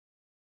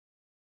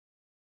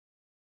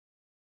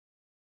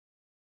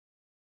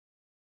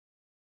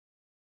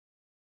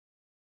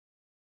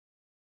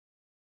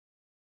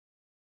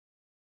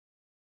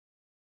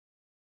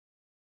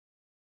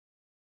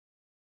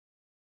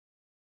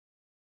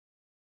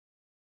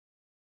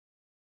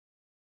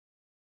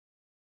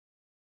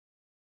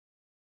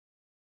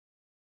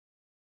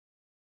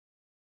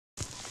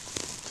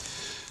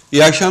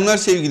İyi akşamlar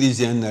sevgili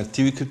izleyenler.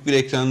 TV41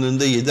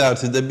 ekranlarında 7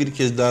 artıda bir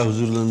kez daha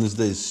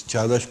huzurlarınızdayız.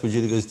 Çağdaş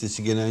Kocaeli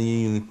Gazetesi Genel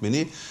Yayın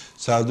Yönetmeni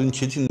Sadun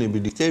Çetin'le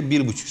birlikte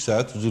 1,5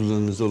 saat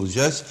huzurlarınızda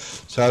olacağız.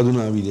 Sadun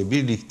abiyle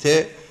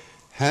birlikte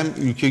hem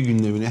ülke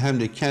gündemini hem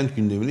de kent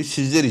gündemini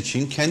sizler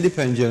için kendi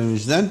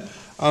penceremizden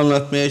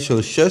anlatmaya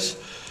çalışacağız.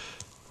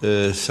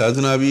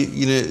 Sadun abi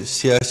yine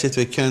siyaset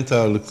ve kent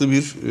ağırlıklı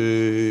bir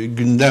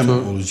gündem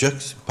olacak.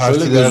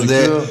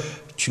 Partilerde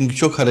çünkü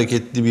çok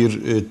hareketli bir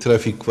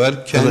trafik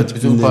var. Kent evet,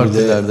 bütün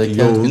partilerde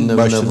kent gündeminde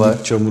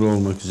var. Çamur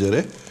olmak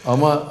üzere.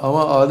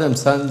 Ama Adem,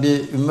 sen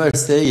bir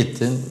üniversiteye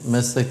gittin.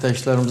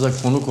 Meslektaşlarımıza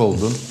konuk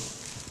oldun.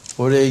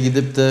 Oraya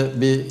gidip de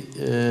bir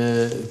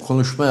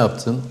konuşma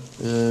yaptın.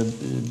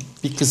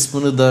 Bir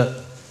kısmını da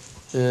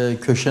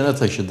köşene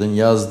taşıdın,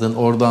 yazdın.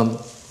 Oradan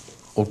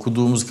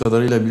okuduğumuz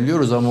kadarıyla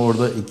biliyoruz ama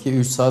orada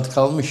 2-3 saat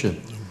kalmışsın.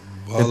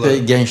 Vallahi,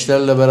 epey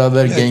gençlerle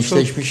beraber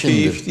gençleşmişsindir.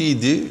 Çok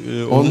keyifliydi.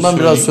 Ondan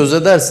biraz söz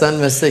edersen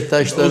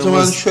meslektaşlarımız... O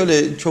zaman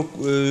şöyle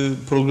çok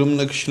programın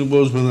akışını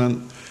bozmadan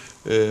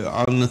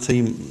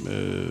anlatayım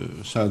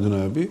Sadun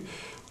abi.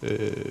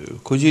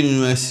 Kocaeli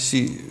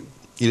Üniversitesi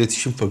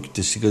İletişim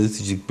Fakültesi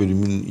Gazetecilik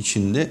Bölümünün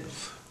içinde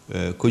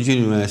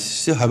Kocaeli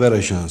Üniversitesi Haber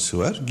Ajansı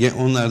var.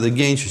 Onlar da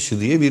Genç Işığı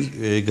diye bir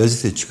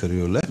gazete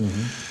çıkarıyorlar. Hı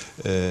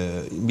hı.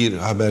 Bir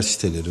haber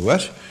siteleri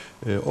var.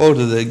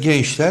 Orada da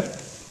gençler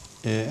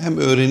hem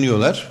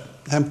öğreniyorlar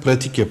hem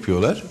pratik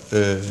yapıyorlar.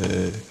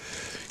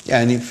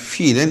 Yani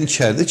fiilen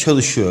içeride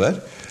çalışıyorlar.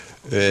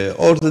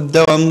 Orada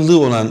devamlılığı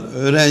olan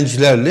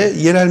öğrencilerle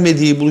yerel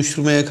medyayı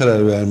buluşturmaya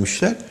karar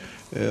vermişler.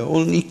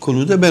 Onun ilk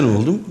konuğu da ben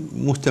oldum.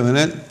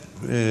 Muhtemelen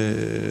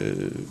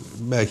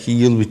belki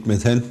yıl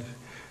bitmeden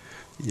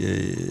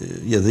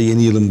ya da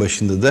yeni yılın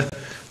başında da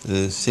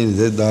seni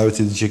de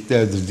davet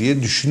edeceklerdir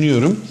diye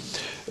düşünüyorum.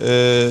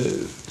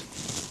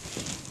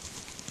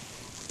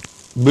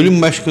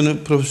 Bölüm Başkanı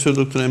Profesör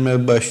Doktor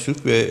Emel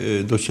Baştürk ve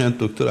Doçent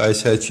Doktor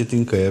Aysel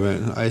Çetinkaya.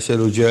 Aysel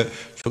Hoca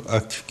çok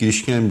aktif,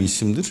 girişken bir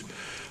isimdir.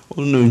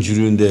 Onun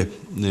öncülüğünde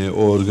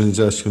o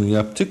organizasyonu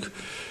yaptık.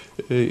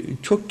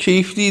 Çok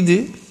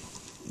keyifliydi.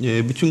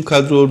 Bütün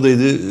kadro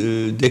oradaydı.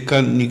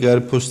 Dekan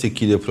Nigar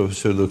Posteki ile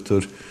Profesör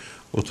Doktor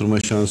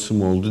oturma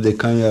şansım oldu.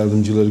 Dekan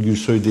yardımcıları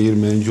Gülsoy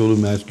Değirmencioğlu,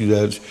 Mert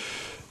Güler,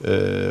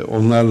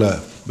 onlarla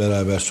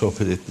beraber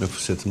sohbet etme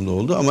fırsatım da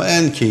oldu. Ama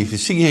en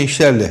keyiflisi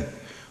gençlerle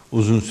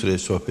uzun süre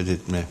sohbet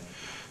etme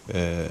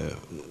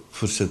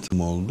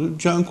fırsatım oldu.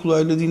 Can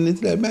kulağıyla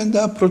dinlediler. Ben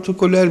daha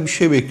protokoller bir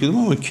şey bekliyordum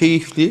ama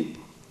keyifli.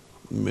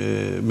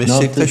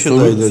 Meslektaş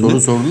adaylarını...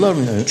 Soru sordular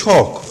mı? Yani?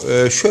 Çok.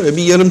 Şöyle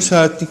bir yarım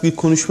saatlik bir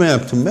konuşma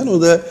yaptım ben.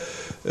 O da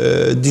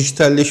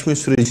dijitalleşme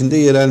sürecinde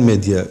yerel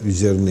medya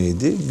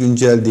üzerineydi.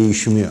 Güncel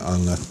değişimi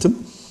anlattım.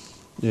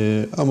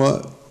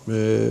 Ama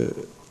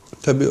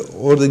tabii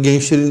orada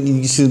gençlerin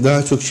ilgisini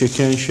daha çok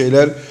çeken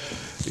şeyler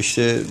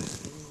işte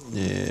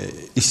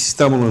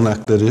istihdam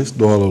olanakları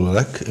doğal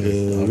olarak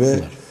ve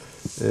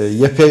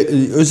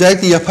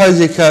özellikle yapay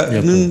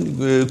zekanın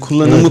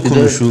kullanımı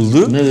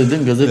konuşuldu. Ne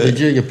dedim?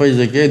 Gazeteci yapay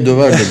zekayı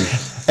döver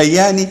demiş.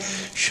 Yani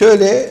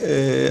şöyle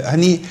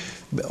hani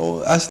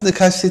aslında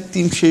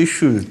kastettiğim şey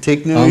şu.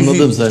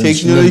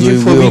 Teknoloji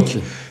fobik.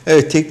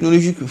 Evet,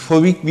 teknolojik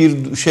fobik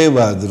bir şey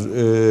vardır.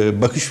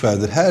 Bakış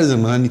vardır. Her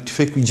zaman hani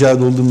tüfek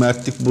icat oldu,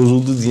 mertlik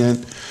bozuldu diyen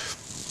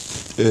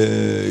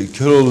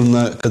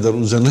Köroğlu'na kadar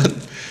uzanan,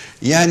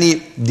 yani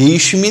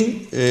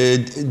değişimin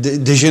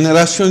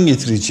dejenerasyon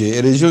getireceği,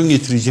 erozyon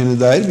getireceğine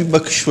dair bir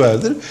bakış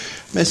vardır.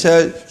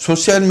 Mesela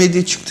sosyal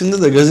medya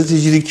çıktığında da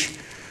gazetecilik,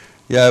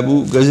 ya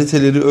bu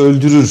gazeteleri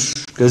öldürür,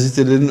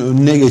 gazetelerin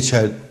önüne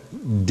geçer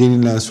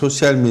denilen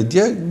sosyal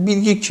medya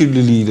bilgi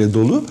kirliliğiyle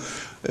dolu.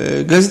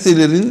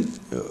 Gazetelerin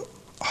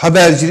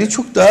haberciliği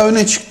çok daha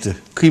öne çıktı,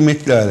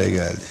 kıymetli hale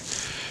geldi.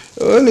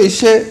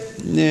 Öyleyse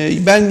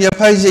ben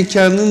yapay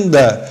zekanın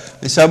da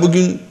mesela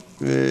bugün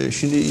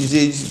şimdi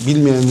izleyici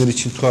bilmeyenler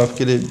için tuhaf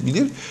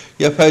gelebilir.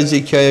 Yapay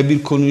zekaya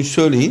bir konuyu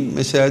söyleyin.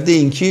 Mesela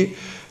deyin ki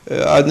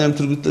Adem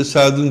Turgut'la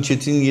Sadun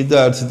Çetin 7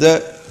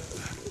 artıda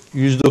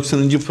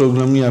 190.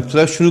 programı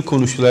yaptılar. Şunu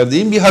konuştular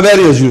deyin. Bir haber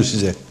yazıyor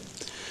size.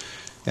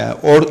 Yani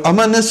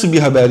ama nasıl bir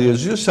haber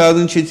yazıyor?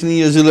 Sadun Çetin'in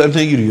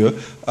yazılarına giriyor.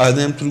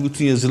 Adem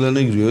Turgut'un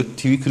yazılarına giriyor.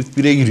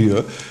 TV41'e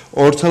giriyor.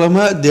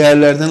 Ortalama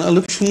değerlerden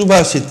alıp şunu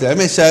bahsettiler.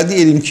 Mesela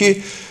diyelim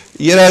ki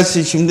yerel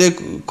seçimde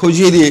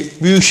Kocaeli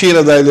Büyükşehir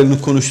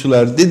adaylarını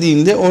konuştular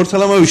dediğinde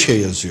ortalama bir şey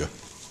yazıyor.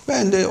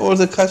 Ben de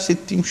orada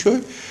kastettiğim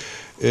şu,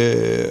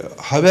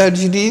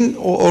 haberciliğin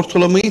o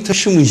ortalamayı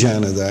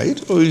taşımayacağına dair.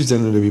 O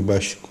yüzden öyle bir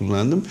başlık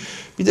kullandım.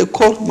 Bir de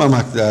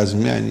korkmamak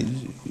lazım. Yani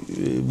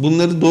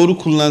bunları doğru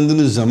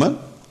kullandığınız zaman,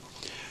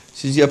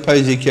 siz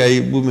yapay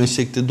zekayı bu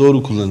meslekte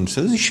doğru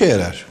kullanırsanız işe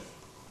yarar.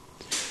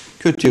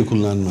 Kötüye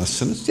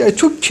kullanmazsınız. Yani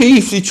çok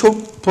keyifli,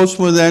 çok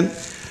postmodern,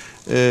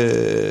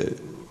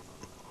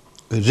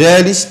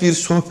 realist bir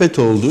sohbet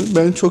oldu.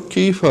 Ben çok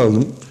keyif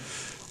aldım.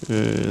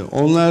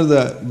 Onlar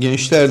da,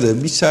 gençler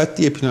de 1 saat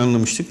diye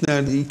planlamıştık.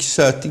 Nerede 2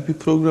 saatlik bir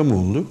program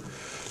oldu.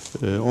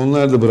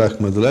 Onlar da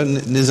bırakmadılar.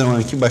 Ne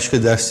zamanki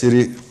başka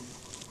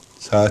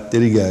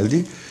saatleri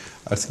geldi.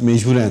 Artık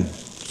mecburen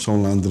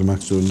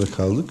sonlandırmak zorunda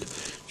kaldık.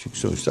 Çünkü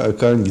sonuçta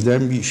arkadan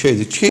giden bir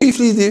şeydi.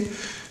 Keyifliydi.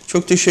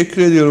 Çok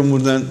teşekkür ediyorum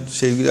buradan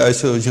sevgili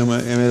Aysel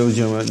Hocama, Emel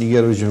Hocama,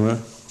 Nigar Hocama,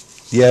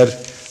 diğer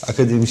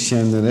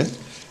akademisyenlere.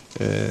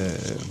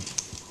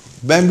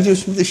 Ben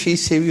biliyorsun bir de şeyi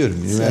seviyorum.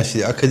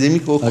 Üniversitede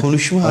akademik o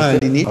konuşma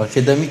halini.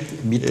 Akademik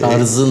bir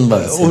tarzın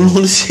var senin.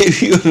 Onu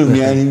seviyorum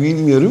yani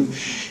bilmiyorum.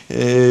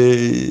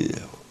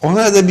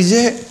 Ona da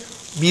bize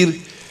bir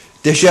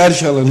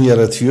deşarj alanı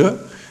yaratıyor.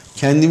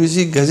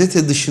 Kendimizi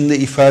gazete dışında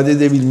ifade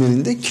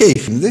edebilmenin de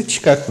keyfini de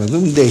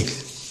çıkartmadığım değil.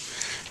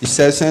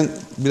 İstersen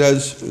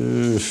biraz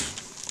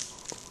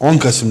 10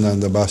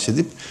 Kasım'dan da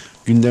bahsedip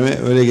gündeme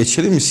öyle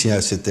geçelim mi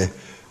siyasete?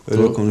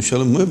 Öyle Doğru.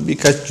 konuşalım mı?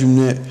 Birkaç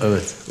cümle.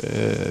 Evet.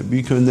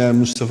 Büyük Önder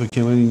Mustafa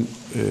Kemal'in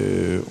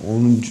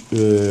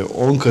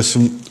 10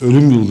 Kasım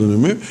ölüm yıl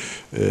dönümü,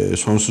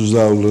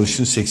 sonsuzluğa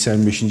ulaşışın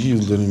 85.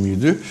 yıl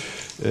dönümüydü.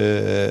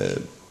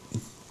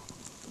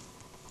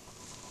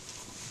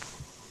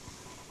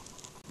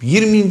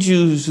 20.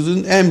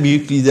 yüzyılın en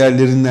büyük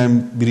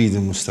liderlerinden biriydi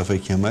Mustafa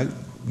Kemal.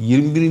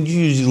 21.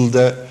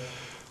 yüzyılda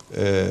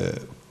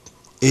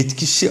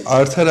etkisi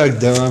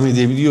artarak devam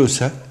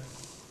edebiliyorsa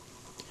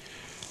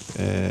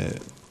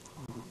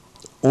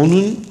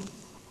onun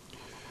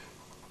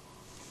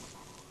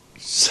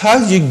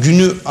sadece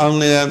günü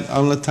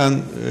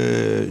anlatan,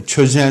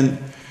 çözen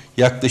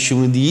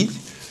yaklaşımı değil,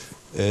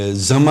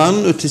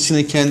 zamanın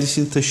ötesine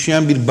kendisini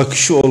taşıyan bir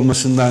bakışı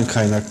olmasından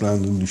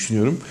kaynaklandığını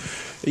düşünüyorum.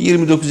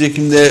 29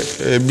 Ekim'de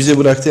bize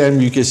bıraktığı en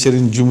büyük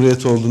eserin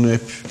Cumhuriyet olduğunu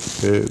hep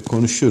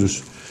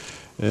konuşuyoruz.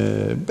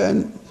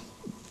 Ben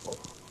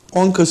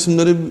 10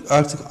 Kasım'ları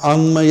artık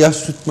anma,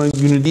 yas tutma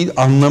günü değil,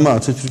 anlama,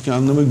 Atatürk'ü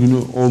anlama günü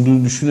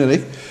olduğunu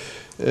düşünerek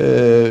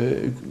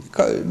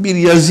bir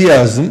yazı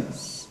yazdım.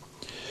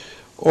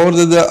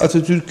 Orada da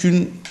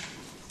Atatürk'ün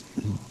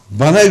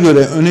bana göre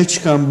öne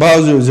çıkan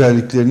bazı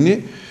özelliklerini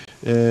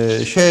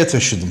şeye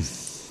taşıdım.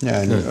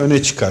 Yani evet,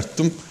 öne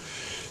çıkarttım.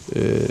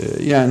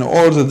 Yani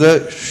orada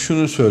da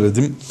şunu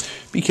söyledim.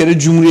 Bir kere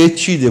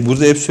cumhuriyetçiydi.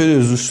 Burada hep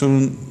söylüyoruz.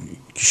 Rusların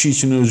kişi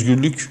için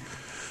özgürlük,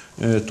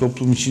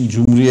 toplum için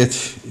cumhuriyet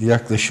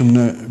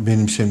yaklaşımını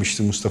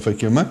benimsemişti Mustafa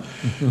Kemal.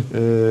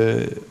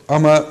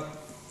 Ama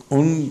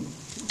onun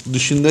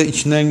dışında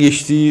içinden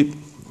geçtiği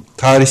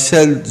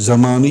tarihsel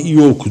zamanı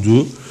iyi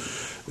okuduğu,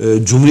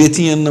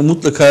 Cumhuriyet'in yanına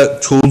mutlaka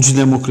çoğulcu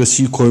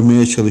demokrasiyi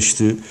koymaya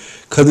çalıştığı,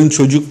 kadın,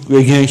 çocuk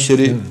ve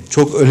gençleri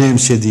çok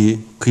önemsediği,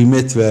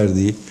 kıymet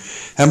verdiği,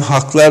 hem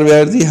haklar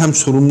verdiği hem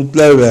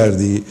sorumluluklar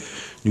verdiğini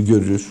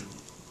görürüz.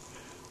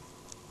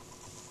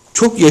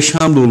 Çok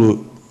yaşam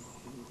dolu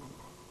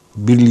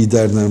bir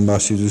liderden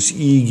bahsediyoruz.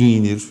 İyi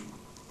giyinir,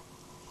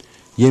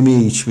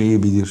 yemeği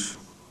içmeyi bilir,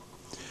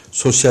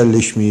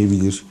 sosyalleşmeyi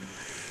bilir.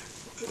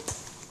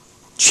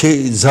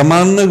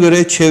 Zamanına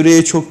göre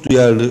çevreye çok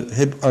duyarlı.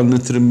 Hep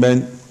anlatırım,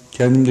 ben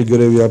kendim de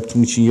görev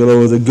yaptığım için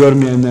Yalova'da,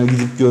 görmeyenler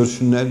gidip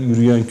görsünler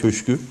yürüyen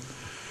köşkü.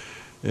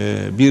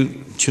 Bir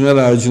çınar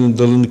ağacının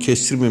dalını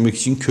kestirmemek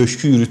için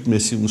köşkü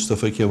yürütmesi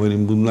Mustafa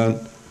Kemal'in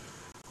bundan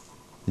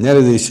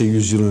neredeyse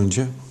 100 yıl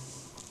önce.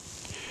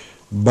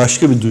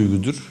 Başka bir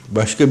duygudur,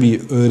 başka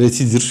bir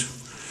öğretidir.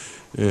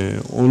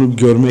 Onu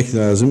görmek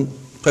lazım.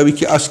 Tabii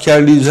ki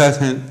askerliği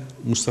zaten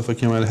Mustafa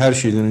Kemal her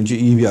şeyden önce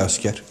iyi bir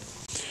asker.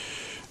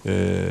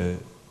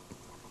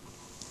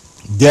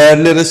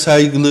 Değerlere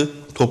saygılı,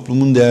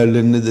 toplumun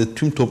değerlerine de,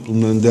 tüm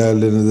toplumların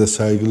değerlerine de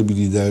saygılı bir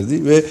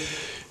liderdi ve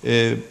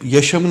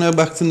yaşamına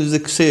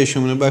baktığınızda, kısa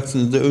yaşamına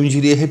baktığınızda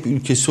önceliği hep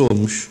ülkesi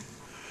olmuş.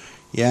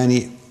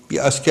 Yani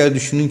bir asker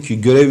düşünün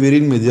ki görev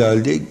verilmediği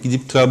halde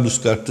gidip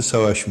Trablusgarp'ta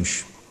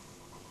savaşmış.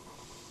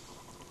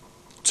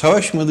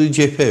 Savaşmadığı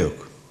cephe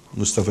yok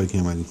Mustafa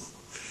Kemal'in.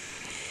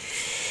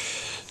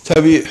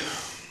 Tabii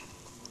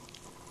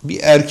bir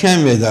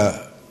erken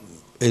veda,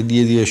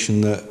 57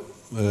 yaşında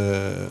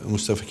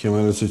Mustafa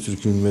Kemal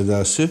Atatürk'ün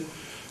vedası,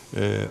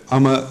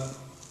 ama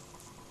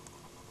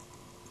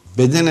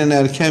bedenen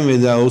erken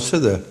veda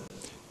olsa da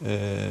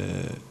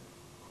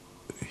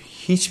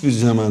hiçbir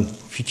zaman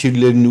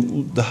fikirlerini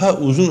daha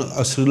uzun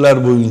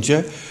asırlar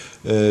boyunca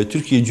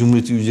Türkiye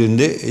Cumhuriyeti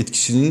üzerinde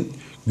etkisinin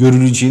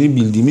görüleceğini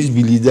bildiğimiz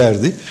bir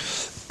liderdi.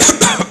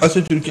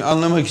 Atatürk'ü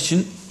anlamak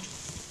için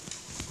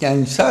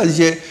yani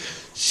sadece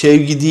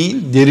sevgi değil,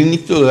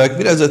 derinlikli olarak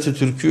biraz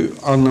Atatürk'ü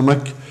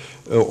anlamak,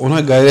 ona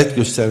gayret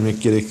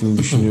göstermek gerektiğini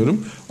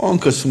düşünüyorum. 10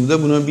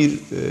 Kasım'da buna bir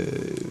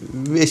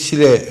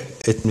vesile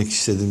etmek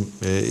istedim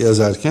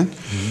yazarken.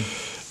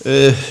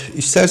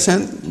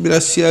 İstersen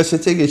biraz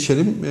siyasete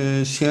geçelim.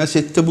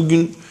 Siyasette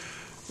bugün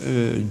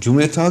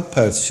Cumhuriyet Halk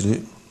Partisi'ni,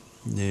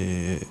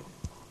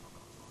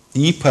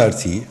 İYİ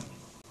Parti'yi,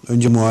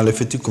 önce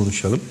muhalefeti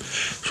konuşalım.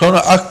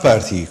 Sonra AK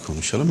Parti'yi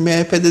konuşalım.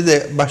 MHP'de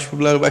de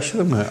başvurular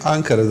başladı mı?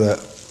 Ankara'da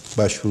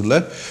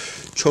başvurular.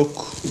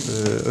 Çok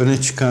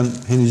öne çıkan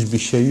henüz bir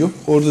şey yok.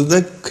 Orada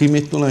da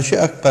kıymetli olan şey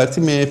AK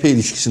Parti-MHP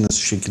ilişkisi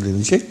nasıl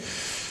şekillenecek.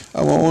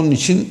 Ama onun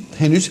için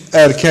henüz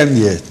erken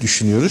diye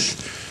düşünüyoruz.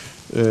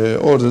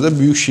 Orada da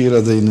büyükşehir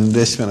adayının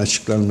resmen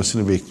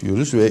açıklanmasını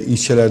bekliyoruz ve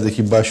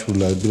ilçelerdeki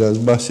başvurular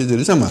biraz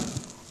bahsederiz ama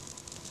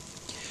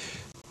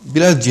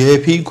biraz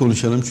CHP'yi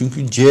konuşalım.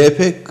 Çünkü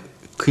CHP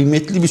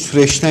kıymetli bir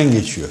süreçten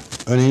geçiyor.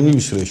 Önemli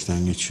bir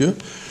süreçten geçiyor.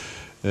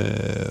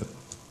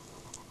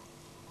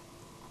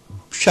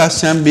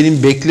 Şahsen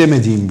benim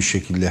beklemediğim bir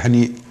şekilde,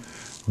 hani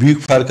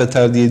büyük fark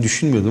atar diye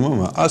düşünmüyordum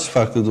ama az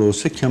farklı da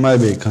olsa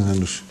Kemal Bey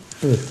kazanır.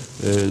 Evet.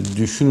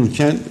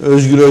 Düşünürken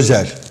Özgür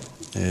Özel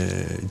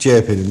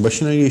CHP'nin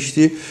başına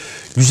geçti.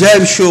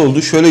 Güzel bir şey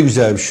oldu. Şöyle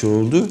güzel bir şey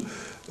oldu.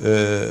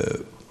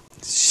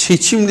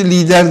 Seçimli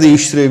lider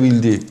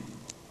değiştirebildi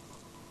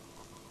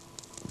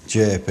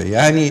CHP.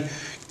 Yani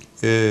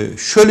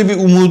şöyle bir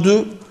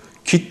umudu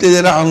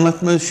kitlelere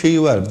anlatma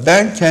şeyi var.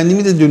 Ben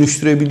kendimi de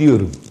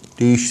dönüştürebiliyorum,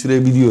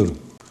 değiştirebiliyorum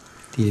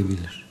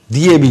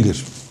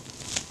diyebilir.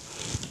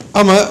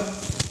 Ama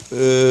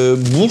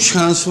bu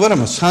şansı var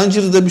ama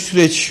Sancı'da bir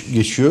süreç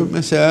geçiyor.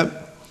 Mesela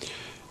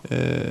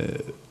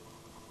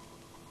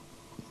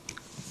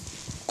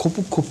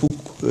kopuk kopuk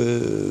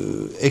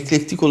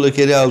eklektik olarak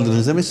ele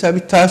aldığınızda mesela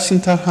bir Tahsin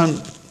Tarhan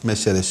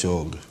meselesi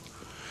oldu.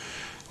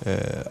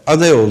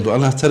 Aday oldu,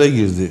 anahtara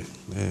girdi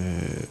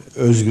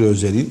Özgür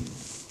Özel'in.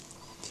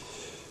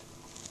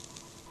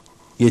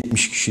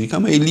 70 kişilik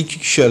ama 52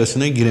 kişi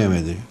arasına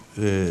giremedi.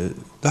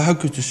 Daha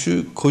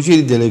kötüsü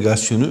Kocaeli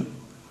delegasyonu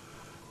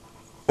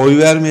oy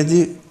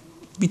vermedi.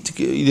 Bir tık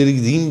ileri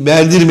gideyim,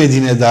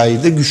 verdirmediğine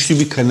dair de güçlü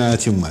bir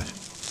kanaatim var.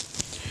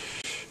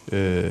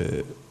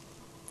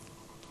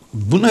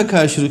 Buna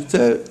karşılık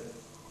da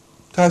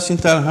Tahsin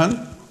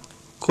Tarhan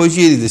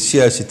Kocaeli'de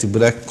siyaseti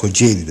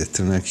Kocaeli'de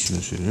tırnak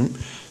içinde söylüyorum,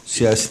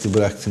 siyaseti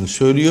bıraktığını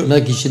söylüyor.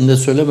 Tırnak içinde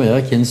söyleme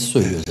ya, kendisi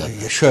söylüyor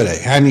zaten.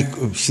 Şöyle, yani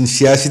şimdi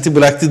siyaseti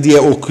bıraktı diye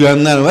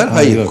okuyanlar var.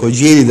 Hayır,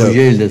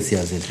 Kocaeli'de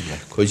siyaseti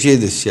bıraktı.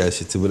 Kocaeli'de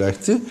siyaseti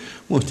bıraktı.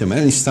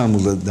 Muhtemelen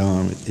İstanbul'da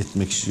devam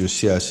etmek istiyor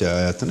siyasi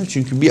hayatına.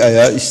 Çünkü bir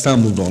ayağı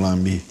İstanbul'da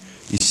olan bir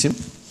isim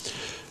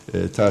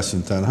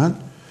Tahsin Tarhan.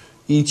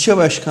 İlçe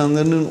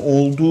başkanlarının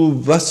olduğu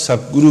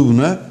WhatsApp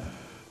grubuna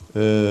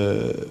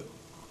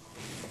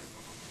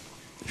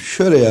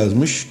şöyle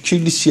yazmış: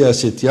 kirli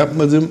siyaset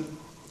yapmadım.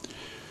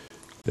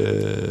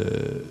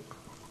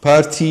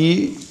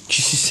 Partiyi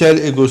kişisel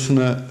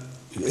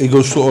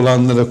egosu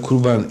olanlara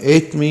kurban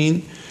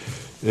etmeyin.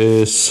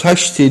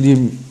 Saç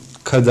telim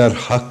kadar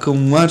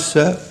hakkım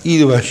varsa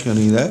il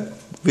başkanıyla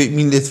ve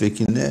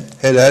milletvekiline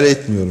helal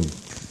etmiyorum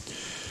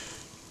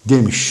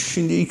demiş.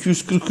 Şimdi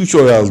 243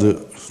 oy aldı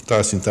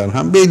Tahsin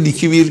Tarhan. Belli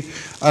ki bir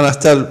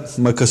anahtar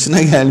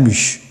makasına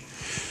gelmiş.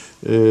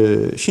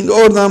 Şimdi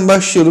oradan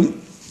başlayalım.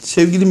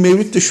 Sevgili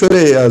Mevlüt de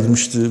şöyle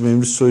yazmıştı,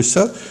 Mevlüt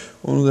Soysal.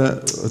 Onu da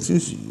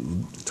atayım.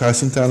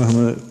 Tahsin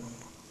Tarhan'a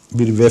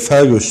bir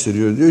vefa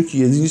gösteriyor. Diyor ki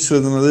 7.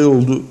 sıradan aday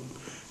oldu.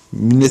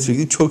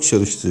 Milletvekili çok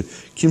çalıştı.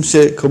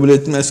 Kimse kabul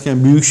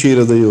etmezken büyükşehir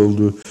adayı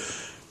oldu.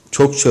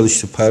 Çok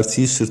çalıştı.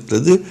 Partiyi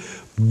sırtladı.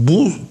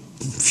 Bu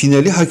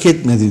finali hak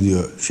etmedi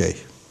diyor şey.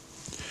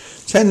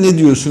 Sen ne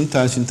diyorsun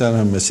Tahsin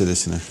Tarhan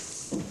meselesine?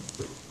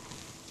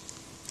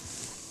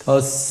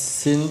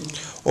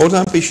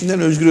 Oradan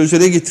peşinden Özgür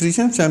Özel'e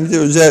getireceğim. Sen bir de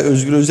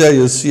Özgür Özel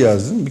yazısı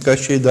yazdın. Birkaç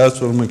şey daha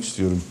sormak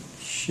istiyorum.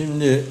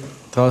 Şimdi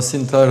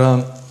Tahsin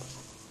Tarhan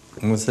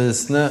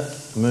meselesine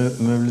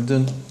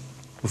Mevlüt'ün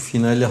bu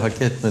finali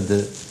hak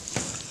etmedi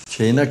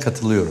şeyine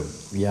katılıyorum.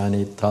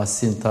 Yani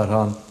Tahsin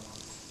Tarhan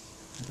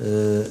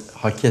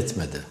hak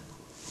etmedi.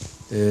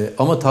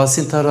 Ama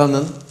Tahsin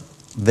Tarhan'ın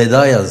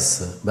veda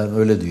yazısı, ben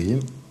öyle diyeyim,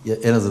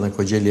 en azından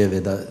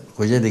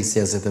Kocaeli'deki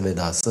siyasete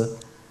vedası,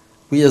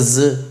 bu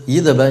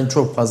yazıyı da ben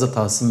çok fazla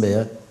Tahsin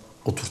Bey'e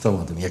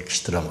oturtamadım,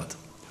 yakıştıramadım.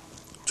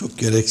 Çok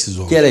gereksiz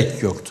oldu.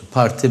 Gerek yoktu.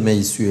 Parti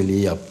meclis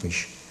üyeliği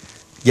yapmış,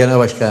 genel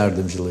başkan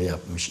yardımcılığı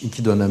yapmış,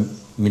 2 dönem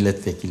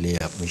milletvekilliği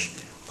yapmış.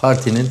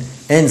 Partinin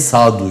en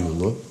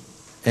sağduyulu,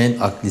 en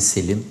akli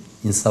selim,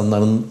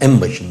 insanların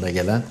en başında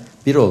gelen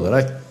biri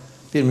olarak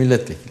bir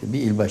milletvekili, bir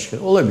il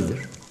başkanı olabilir.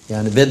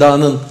 Yani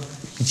vedanın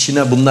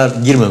içine bunlar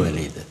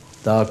girmemeliydi.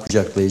 Daha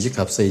kucaklayıcı,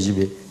 kapsayıcı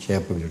bir şey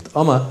yapabilirdi.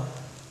 Ama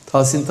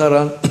Tahsin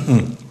Tarhan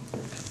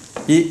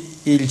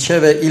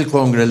ilçe ve il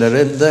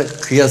kongrelerinde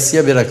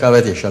kıyasıya bir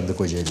rekabet yaşandı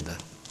Kocaeli'de.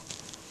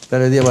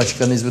 Belediye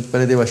başkanı, İzmit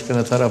Belediye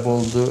Başkanı taraf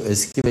oldu.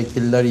 Eski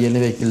vekiller,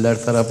 yeni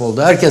vekiller taraf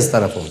oldu. Herkes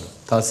taraf oldu.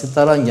 Tahsin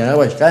Tarhan genel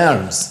başkan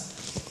yardımcısı.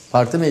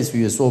 Parti meclis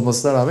üyesi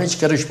olmasına rağmen hiç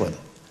karışmadı.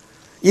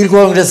 İl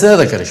kongresine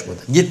de karışmadı.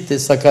 Gitti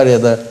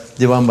Sakarya'da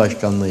divan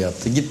başkanlığı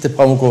yaptı. Gitti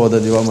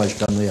Pamukova'da divan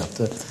başkanlığı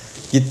yaptı.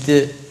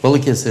 Gitti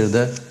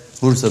Balıkesir'de,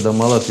 Bursa'da,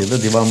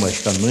 Malatya'da divan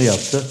başkanlığı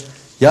yaptı.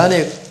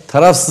 Yani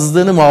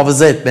tarafsızlığını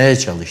muhafaza etmeye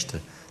çalıştı.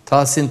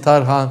 Tahsin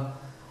Tarhan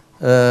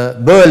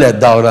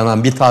böyle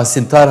davranan bir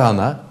Tahsin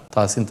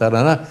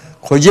Tarhan'a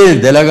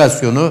Kocaeli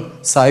delegasyonu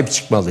sahip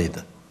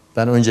çıkmalıydı.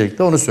 Ben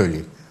öncelikle onu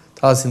söyleyeyim.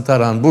 Tahsin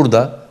Tarhan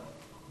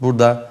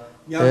burada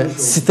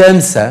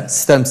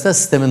sistemse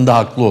sistemin de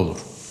haklı olur.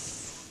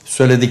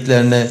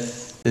 Söylediklerine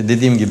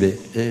dediğim gibi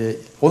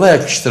ona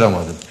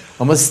yakıştıramadım.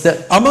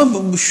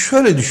 Ama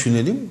şöyle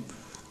düşünelim.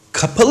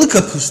 Kapalı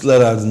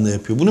kapılar ardında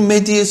yapıyor. Bunu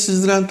medyaya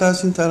sızdıran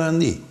Tahsin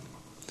Tarhan değil.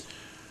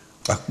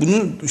 Bak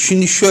bunu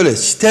şimdi şöyle,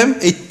 sitem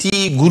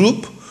ettiği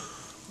grup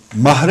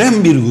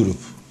mahrem bir grup.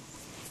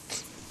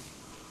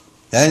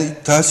 Yani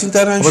Tahsin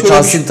Tarhan Ama şöyle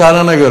Tahsin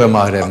Tarhan'a göre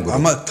mahrem grup.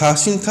 ama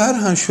Tahsin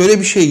Tarhan şöyle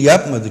bir şey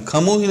yapmadı.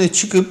 Kamuoyuna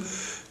çıkıp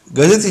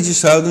gazeteci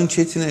Sadun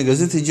Çetin'e,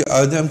 gazeteci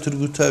Adem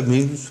Turgut'a,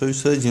 Mevlüt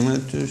Soysal'a, Cemal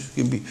Türk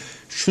gibi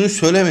şunu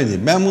söylemedi.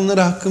 Ben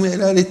bunlara hakkımı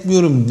helal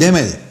etmiyorum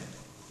demedi.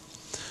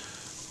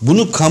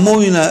 Bunu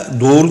kamuoyuna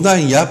doğrudan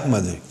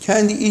yapmadı.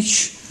 Kendi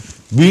iç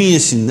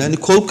bünyesinde, hani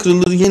kol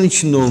kırılır yen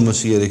içinde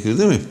olması gerekir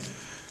değil mi?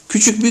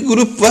 Küçük bir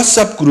grup,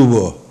 WhatsApp grubu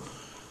o.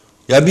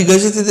 Ya bir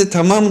gazetede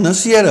tamamı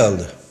nasıl yer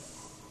aldı?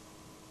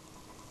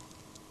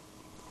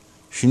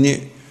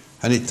 Şimdi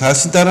hani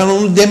Tahsin Tarhan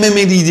onu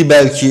dememeliydi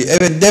belki.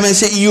 Evet,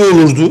 demese iyi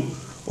olurdu.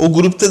 O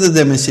grupta da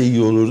demese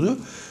iyi olurdu.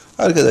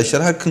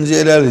 Arkadaşlar hakkınızı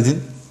helal edin.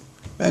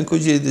 Ben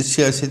Kocaeli'de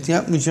siyaset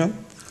yapmayacağım.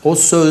 O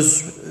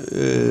söz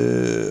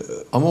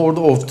ama orada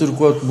off the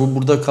record bu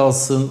burada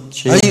kalsın.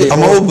 Hayır Değil,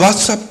 ama o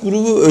WhatsApp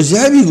grubu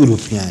özel bir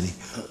grup yani.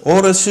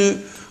 Orası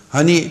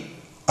hani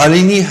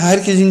aleni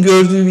herkesin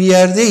gördüğü bir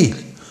yer değil.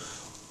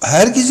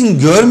 Herkesin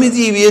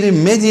görmediği bir yerin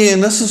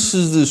medyaya nasıl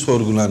sızdığı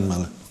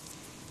sorgulanmalı.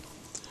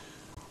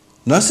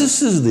 Nasıl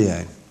sızdı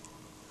yani?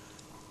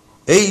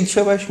 Ey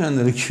ilçe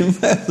başkanları kim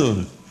verdi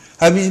onu?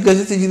 Ha biz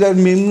gazeteciler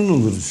memnun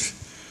oluruz.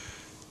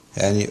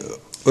 Yani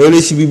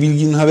öylesi bir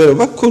bilginin haberi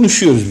bak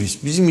konuşuyoruz biz.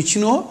 Bizim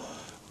için o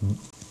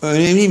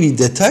önemli bir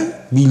detay,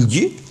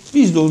 bilgi.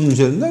 Biz de onun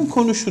üzerinden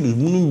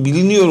konuşuruz. Bunun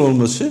biliniyor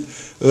olması,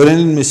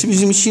 öğrenilmesi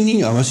bizim için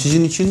iyi ama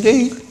sizin için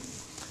değil.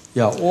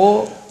 Ya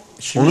o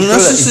şimdi onu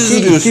nasıl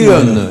sızdırıyorsun? İki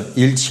yönlü.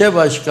 İlçe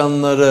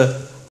başkanları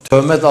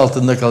töhmet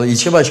altında kalıyor.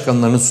 İlçe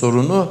başkanlarının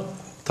sorunu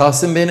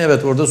Tahsin Bey'in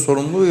evet orada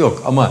sorumluluğu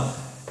yok ama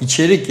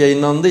içerik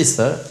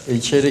yayınlandıysa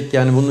içerik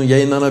yani bunun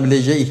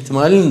yayınlanabileceği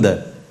ihtimalini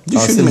de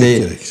Tahsin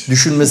Bey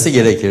düşünmesi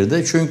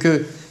gerekirdi.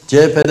 Çünkü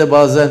CHP'de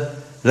bazen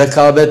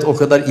rekabet o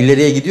kadar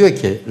ileriye gidiyor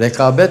ki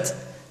rekabet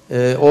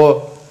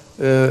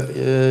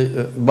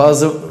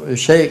bazı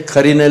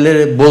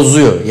karineleri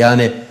bozuyor.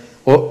 Yani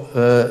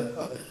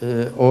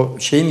o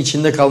şeyin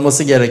içinde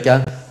kalması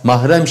gereken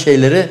mahrem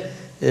şeyleri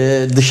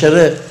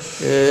dışarı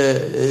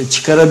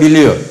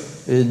çıkarabiliyor.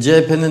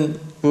 CHP'nin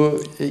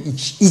bu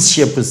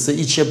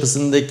iç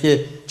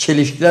yapısındaki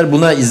çelişkiler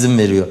buna izin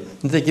veriyor.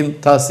 Nitekim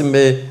Tahsin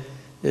Bey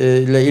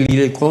ile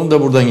ilgili konu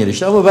da buradan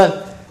gelişti. Ama ben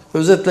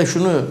özetle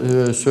şunu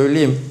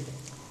söyleyeyim.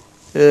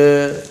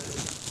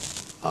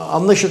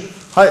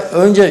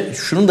 Önce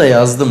şunu da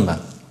yazdım ben.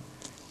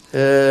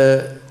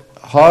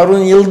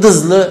 Harun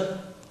Yıldızlı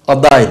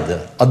adayıydı.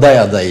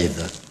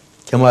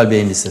 Kemal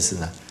Bey'in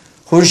listesine.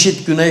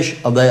 Hurşit Güneş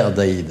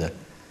adayıydı.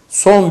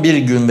 Son bir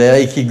gün veya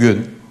 2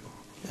 gün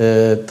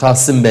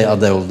Tahsin Bey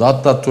aday oldu.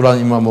 Hatta Turan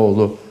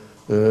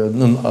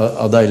İmamoğlu'nun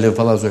adaylığı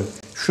falan söyledi.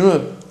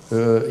 Şunu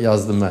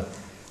yazdım ben.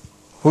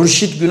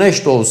 Hurşit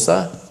Güneş de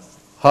olsa,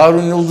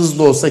 Harun Yıldız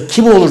da olsa,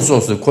 kim olursa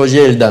olsun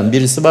Kocaeli'den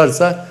birisi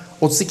varsa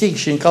 32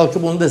 kişinin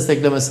kalkıp onu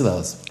desteklemesi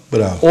lazım.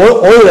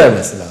 Bravo. Oy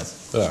vermesi lazım.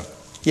 Bravo.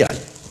 Yani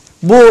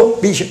bu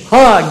bir şey.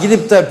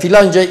 Gidip de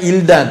filanca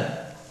ilden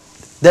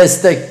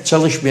destek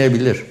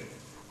çalışmayabilir.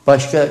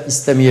 Başka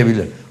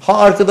istemeyebilir.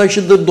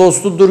 Arkadaşıdır,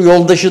 dostudur,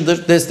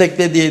 yoldaşıdır,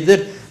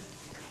 desteklediğidir.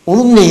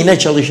 Onun neyine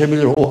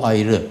çalışabilir o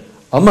ayrı.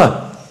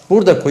 Ama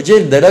burada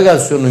Kocaeli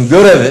delegasyonunun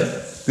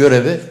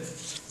görevi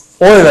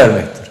oy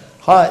vermektir.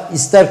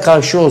 İster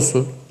karşı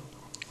olsun.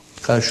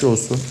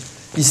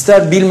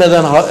 İster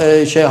bilmeden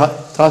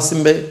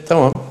Tahsin Bey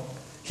tamam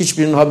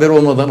hiçbirinin haberi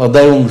olmadan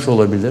aday olmuş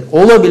olabilir.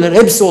 Olabilir,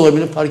 hepsi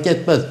olabilir fark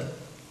etmez.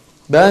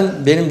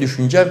 Benim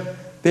düşüncem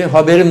benim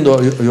haberim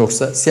de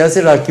yoksa,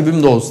 siyasi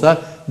rakibim de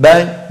olsa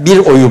ben bir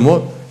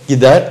oyumu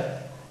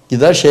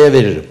gider şeye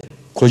veririm.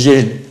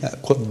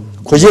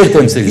 Kocaeli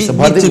temsilcisi.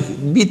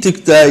 Bir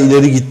tık daha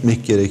ileri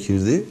gitmek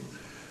gerekirdi.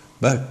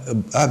 Bak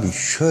abi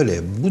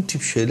şöyle bu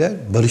tip şeyler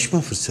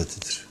barışma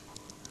fırsatıdır.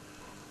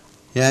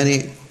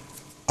 Yani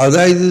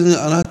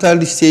adaylığını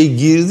anahtar listeye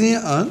girdiği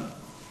an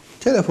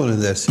telefon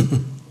edersin.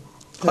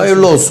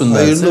 Hayırlı olsun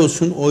dersin. Hayırlı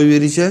olsun, oy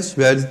vereceğiz,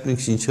 verdirtmek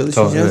için çalışacağız.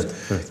 Tamam,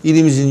 evet.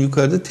 İlimizin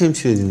yukarıda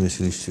temsil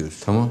edilmesini istiyoruz.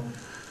 Tamam.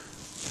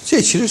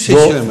 Seçilir,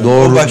 seçilemez.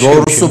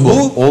 Doğrusu şey.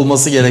 Bu.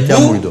 Olması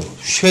gereken buydu.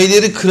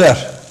 Şeyleri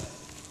kırar.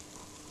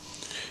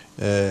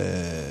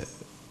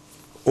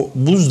 O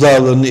buz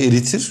dağlarını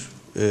eritir.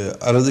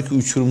 Aradaki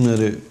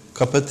uçurumları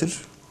kapatır.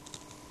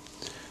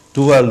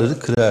 Duvarları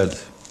kırardı.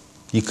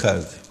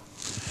 Yıkardı.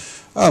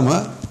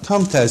 Ama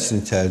tam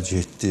tersini tercih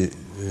etti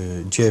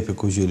CHP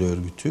Kocaeli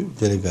örgütü,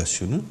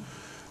 delegasyonu.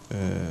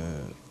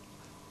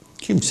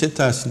 Kimse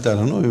Tahsin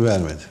Tarhan'a oy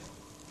vermedi.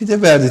 Bir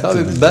de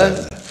verdirtmedi. Tabii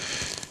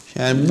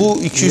yani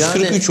bu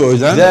 243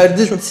 oydan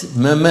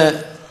verdirtmeme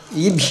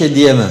iyi bir şey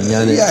diyemem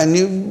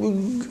yani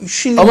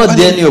şimdi ama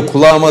deniyor,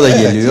 kulağıma da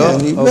geliyor.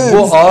 Yani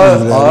bu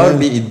ağır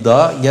bir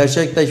iddia.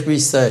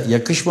 Gerçekleşmişse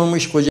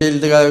yakışmamış,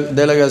 Kocaeli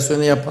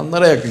delegasyonu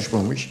yapanlara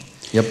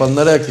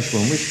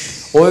yakışmamış.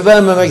 Oy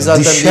vermemek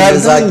zaten dışarıdan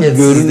bir nezaketsizlik.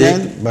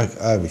 Görünen, bak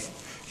abi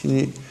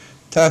şimdi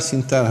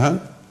Tahsin Tarhan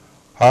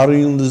Harun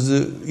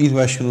Yıldız'ı il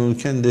başkanı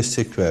olurken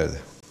destek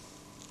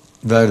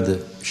verdi.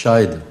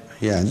 Şahidim.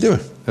 Yani değil mi?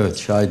 Evet. Evet,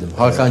 şahidim.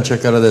 Hakan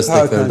Çakar'a destek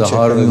Hakan verdi.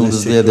 Çakar'a Harun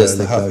Yıldızlı'ya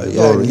destek verdi. verdi.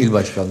 Yani Doğru, il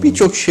başkanlığı.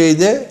 birçok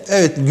şeyde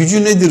evet,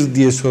 gücü nedir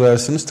diye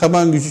sorarsınız.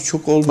 Taban gücü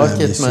çok olmayan Fark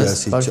bir etmez,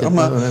 siyasetçi. fark etmez,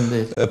 Ama önemli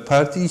değil.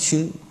 parti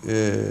için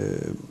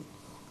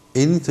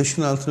elini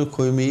taşın altına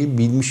koymayı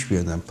bilmiş bir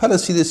adam.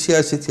 Parasıyla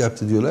siyaset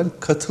yaptı diyorlar.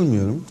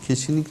 Katılmıyorum.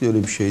 Kesinlikle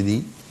öyle bir şey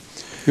değil.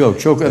 Yok,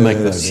 çok emek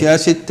verdi.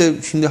 Siyasette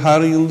şimdi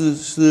Harun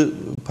Yıldızlı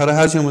para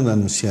harcamadan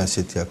mı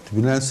siyaset yaptı?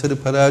 Bülent Sarı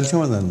para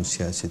harcamadan mı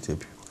siyaset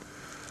yapıyor?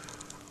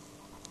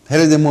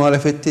 Hele de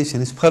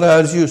muhalefetteyseniz para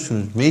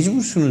harcıyorsunuz.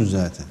 Mecbursunuz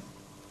zaten.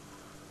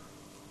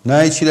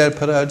 Nailçiler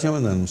para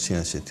harcamadan mı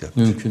siyaset yaptı?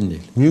 Mümkün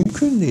değil.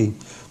 Mümkün değil.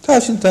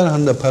 Tahsin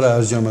Tarhan da para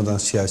harcamadan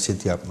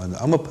siyaset yapmadı.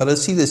 Ama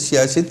parasıyla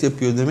siyaset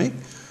yapıyor demek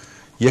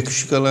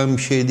yakışık alan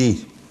bir şey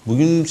değil.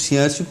 Bugün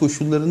siyasi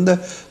koşullarında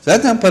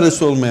zaten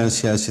parası olmayan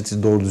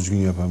siyaseti doğru düzgün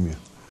yapamıyor.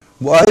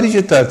 Bu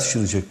ayrıca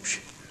tartışılacak bir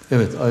şey.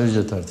 Evet,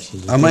 ayrıca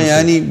tartışılacak. Ama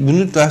yani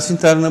bunu Tahsin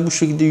Tarhan'a bu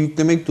şekilde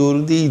yüklemek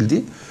doğru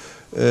değildi.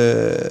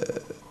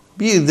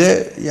 Bir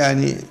de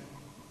yani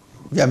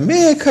ya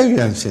MYK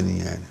üyen senin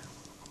yani.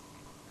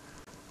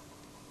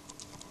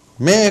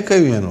 MYK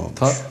üyen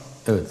olmuş.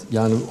 Evet,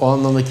 yani o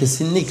anlamda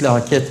kesinlikle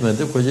hak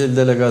etmedi. Kocaeli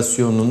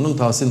Delegasyonu'nun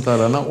Tahsin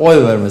Tarhan'a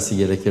oy vermesi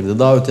gerekirdi.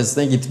 Daha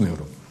ötesine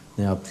gitmiyorum.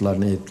 Ne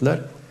yaptılar, ne ettiler.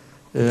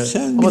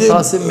 Ama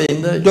Tahsin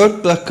Bey'in de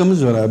 4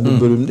 dakikamız var abi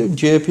bu bölümde.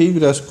 CHP'yi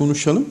biraz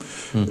konuşalım.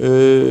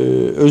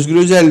 Özgür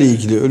Özel'le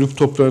ilgili ölüp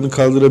toprağını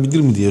kaldırabilir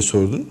mi diye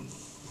sordun.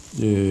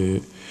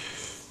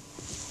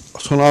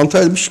 Son 6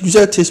 ayda bir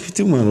güzel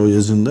tespitim var o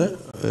yazında.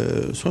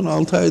 Son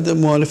 6 ayda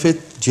muhalefet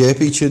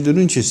CHP içeri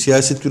dönünce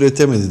siyaset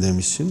üretemedi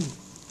demişsin.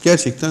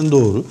 Gerçekten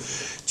doğru.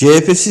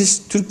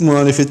 CHP'siz Türk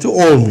muhalefeti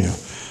olmuyor.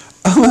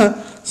 Ama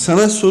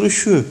sana soru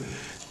şu.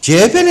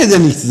 CHP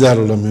neden iktidar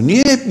olamıyor?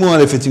 Niye hep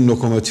muhalefetin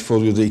lokomotifi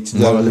oluyor da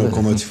iktidarın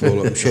lokomotifi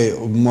oluyor?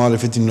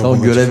 Muhalefetin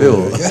lokomotifi görevi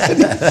oluyor. o.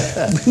 Yani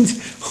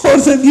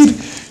orada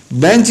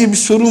bence bir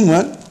sorun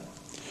var.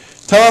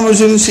 Tamam,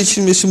 Özel'in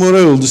seçilmesi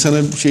moral oldu.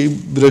 Sana bir şey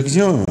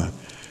bırakacağım ama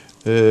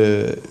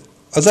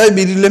aday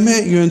belirleme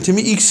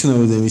yöntemi ilk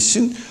sınavı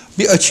demişsin.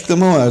 Bir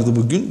açıklama vardı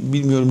bugün.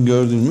 Bilmiyorum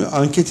gördün mü?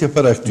 Anket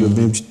yaparak diyor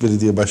mevcut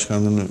belediye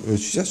başkanlığını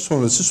ölçeceğiz.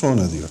 Sonrası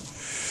sonra diyor.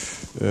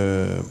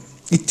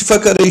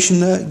 İttifak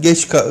arayışında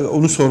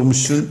onu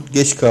sormuşsun.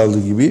 Geç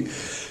kaldı gibi.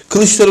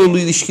 Kılıçdaroğlu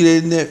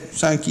ilişkilerinde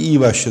sanki iyi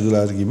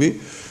başladılar gibi.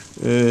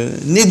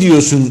 Ne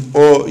diyorsun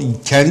o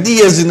kendi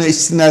yazına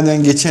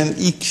istinaden geçen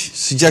ilk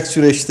sıcak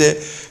süreçte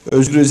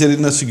Özgür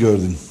Özel'i nasıl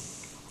gördün?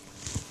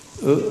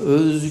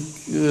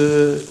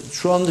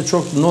 Şu anda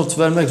çok not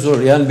vermek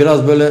zor. Yani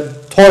biraz böyle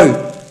toy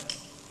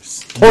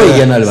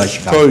genel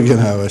başkan. Toy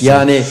genel başkan.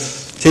 Yani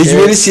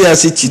tecrübeli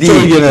siyasetçi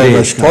toy genel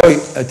başkan.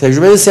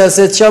 Tecrübeli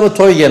siyasetçi ama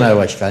toy genel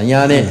başkan.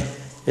 Yani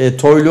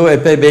toyluğu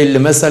epey belli.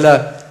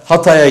 Mesela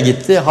Hatay'a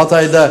gitti.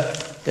 Hatay'da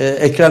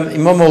Ekrem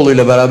İmamoğlu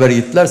ile beraber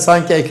gittiler.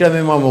 Sanki Ekrem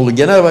İmamoğlu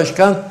genel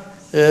başkan,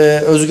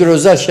 Özgür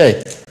Özel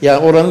yani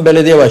oranın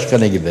belediye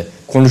başkanı gibi.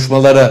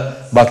 Konuşmalara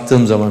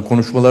baktığım zaman,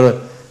 konuşmaları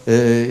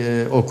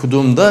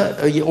okuduğumda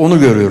onu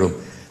görüyorum.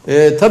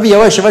 Tabii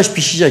yavaş yavaş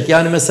pişecek.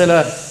 Yani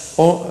mesela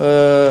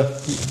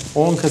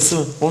 10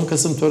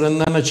 Kasım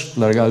törenlerine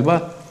çıktılar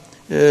galiba.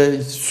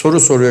 Soru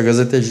soruyor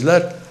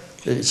gazeteciler.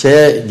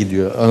 Şeye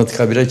gidiyor,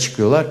 Anıtkabir'e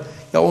çıkıyorlar.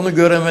 Ya onu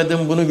göremedim,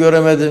 bunu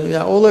göremedim.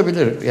 Ya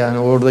olabilir. Yani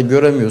orada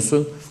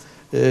göremiyorsun.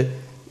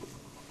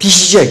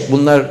 Pişecek.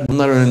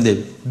 Bunlar önemli değil.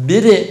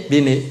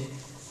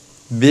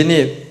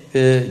 Beni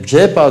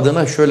CHP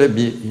adına şöyle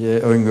bir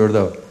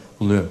öngörüde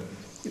buluyor.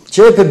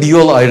 CHP bir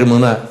yol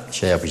ayrımına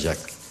yapacak.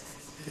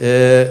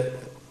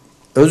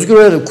 Özgür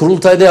Özel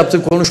kurultayda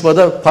yaptığı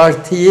konuşmada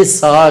partiyi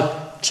sağa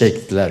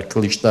çektiler,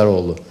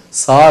 Kılıçdaroğlu.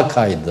 Sağa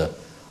kaydı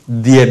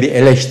diye bir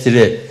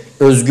eleştiri.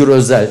 Özgür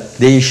Özel,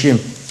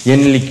 değişim,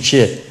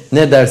 yenilikçi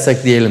ne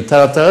dersek diyelim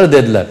taraftarları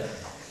dediler.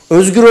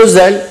 Özgür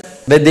Özel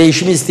ve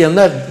değişimi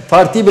isteyenler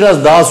partiyi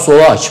biraz daha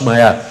sola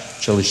açmaya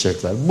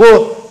çalışacaklar.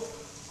 Bu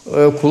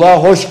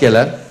kulağa hoş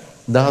gelen,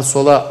 daha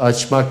sola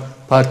açmak,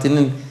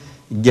 partinin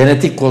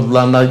genetik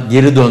kodlarına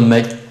geri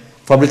dönmek,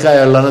 fabrika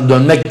ayarlarına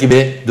dönmek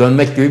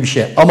gibi bir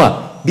şey.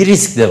 Ama bir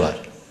risk de var.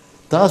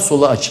 Daha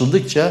sola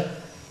açıldıkça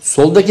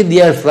soldaki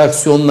diğer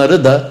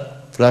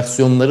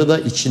fraksiyonları da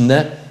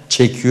içine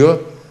çekiyor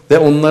ve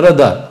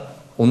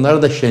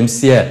onlara da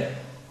şemsiye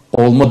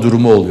olma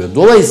durumu oluyor.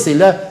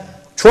 Dolayısıyla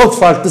çok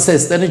farklı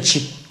seslerin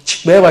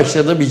çıkmaya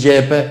başladığı bir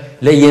CHP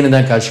ile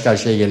yeniden karşı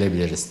karşıya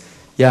gelebiliriz.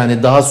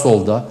 Yani daha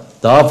solda,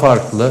 daha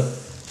farklı.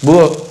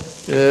 Bu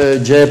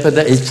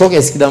CHP'de çok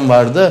eskiden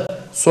vardı.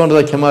 Sonra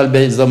da Kemal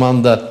Bey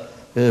zamanında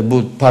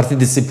bu parti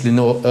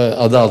disiplini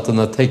adı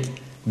altına tek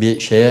bir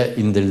şeye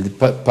indirildi.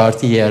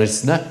 Parti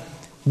hiyerarşisine.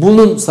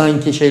 Bunun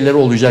sanki şeyleri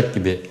olacak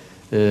gibi.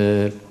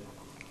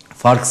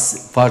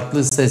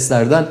 Farklı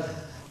seslerden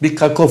bir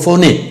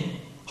kakofoni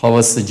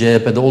havası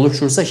CHP'de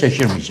oluşursa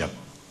şaşırmayacağım.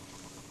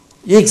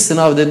 İlk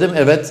sınav dedim,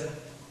 evet,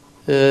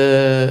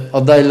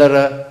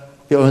 adaylara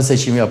bir ön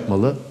seçim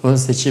yapmalı. Ön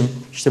seçim,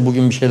 işte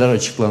bugün bir şeyler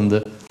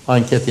açıklandı.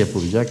 Anket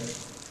yapılacak.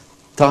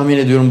 Tahmin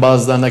ediyorum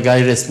bazılarına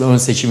gayri resmi ön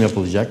seçim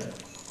yapılacak.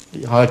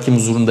 Hakim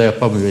huzurunda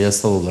yapamıyor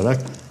yasal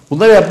olarak.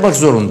 Bunları yapmak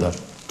zorunda.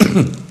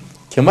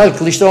 Kemal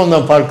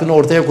Kılıçdaroğlu'ndan farkını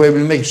ortaya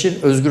koyabilmek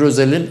için Özgür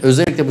Özel'in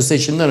özellikle bu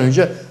seçimden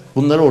önce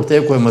bunları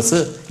ortaya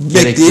koyması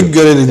gerekiyor. Bekleyip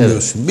görelim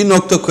diyorsun. Bir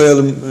nokta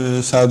koyalım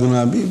Sadun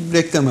abi.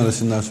 Reklam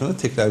arasından sonra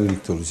tekrar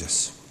birlikte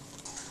olacağız.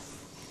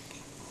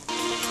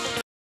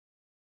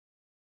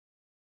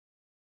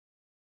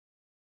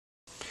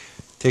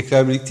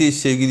 Tekrar birlikteyiz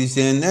sevgili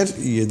izleyenler.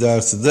 7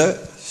 Artı'da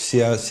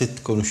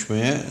siyaset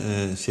konuşmaya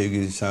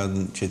sevgili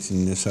Sadun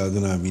Çetin'le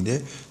Sadun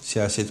abiyle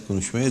siyaset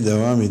konuşmaya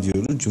devam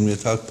ediyoruz.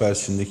 Cumhuriyet Halk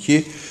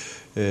Partisi'ndeki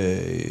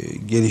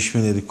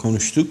gelişmeleri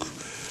konuştuk.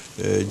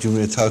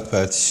 Cumhuriyet Halk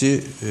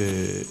Partisi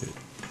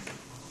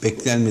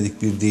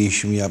beklenmedik bir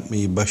değişimi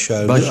yapmayı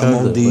başardı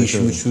ama o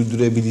değişimi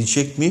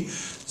sürdürebilecek mi?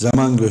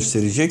 Zaman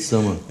gösterecek.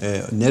 Zaman.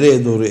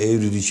 Nereye doğru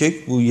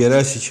evrilecek? Bu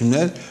yerel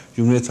seçimler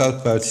Cumhuriyet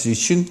Halk Partisi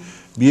için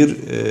bir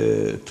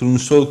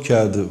turnusol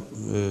kağıdı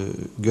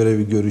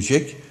görevi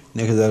görecek.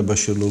 Ne kadar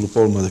başarılı olup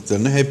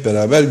olmadıklarını hep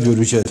beraber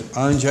göreceğiz.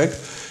 Ancak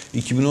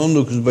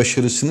 2019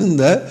 başarısının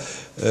da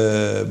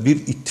bir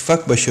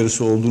ittifak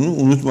başarısı olduğunu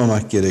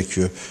unutmamak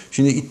gerekiyor.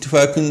 Şimdi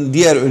ittifakın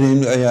diğer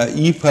önemli ayağı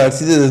İYİ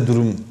Parti'de de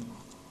durum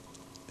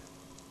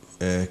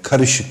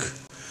karışık.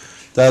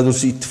 Daha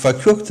doğrusu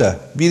ittifak yok da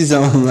bir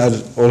zamanlar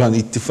olan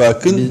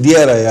ittifakın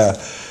diğer ayağı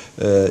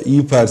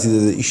İYİ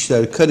Parti'de de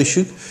işler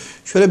karışık.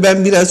 Şöyle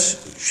ben biraz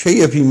şey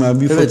yapayım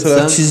abi, bir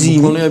fotoğraf çizeyim.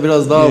 Evet, bu konuya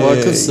biraz daha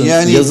vakıfsın.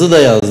 Yani, yazı da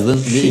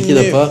yazdın. Bir iki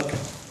defa.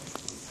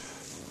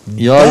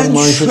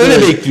 Ben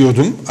şöyle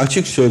bekliyordum,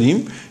 açık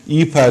söyleyeyim.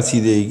 İYİ Parti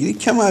ile ilgili.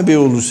 Kemal Bey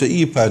olursa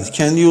İYİ Parti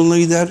kendi yoluna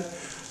gider.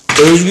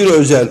 Özgür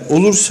Özel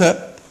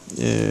olursa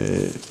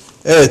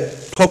evet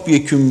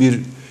topyekün bir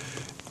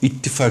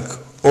ittifak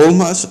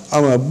olmaz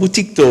ama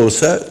butik de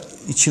olsa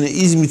içine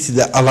İzmit'i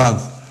de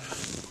alan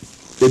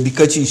ve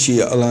birkaç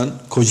ilçeyi alan,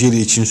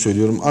 Kocaeli için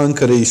söylüyorum,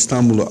 Ankara'yı,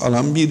 İstanbul'u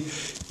alan bir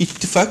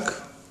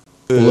ittifak,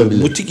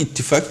 butik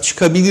ittifak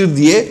çıkabilir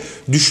diye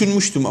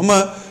düşünmüştüm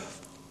ama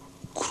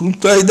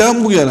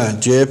kurultaydan bu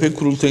yana, CHP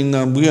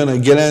kurultayından bu yana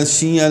gelen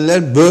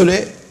sinyaller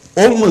böyle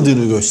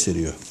olmadığını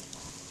gösteriyor.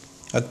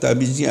 Hatta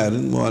biz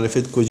yarın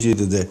muhalefet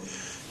Kocaeli'de de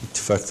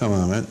ittifak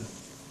tamamen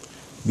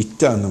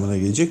bitti anlamına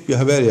gelecek bir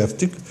haber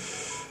yaptık.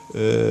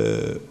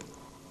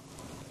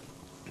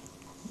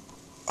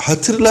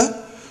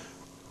 Hatırla,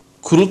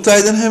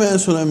 kurultaydan hemen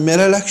sonra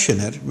Meral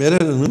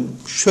Hanım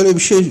şöyle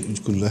bir şey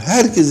kurdu.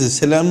 Herkese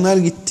selamlar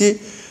gitti,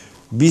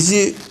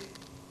 bizi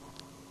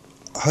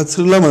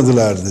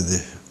hatırlamadılar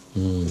dedi.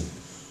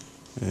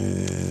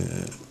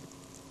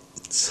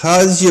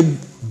 Sadece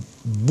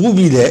bu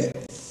bile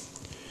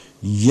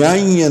yan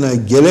yana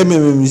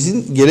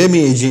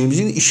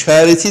gelemeyeceğimizin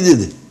işareti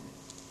dedi.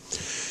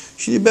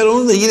 Şimdi ben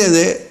onu da yine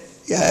de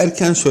ya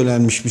erken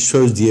söylenmiş bir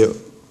söz diye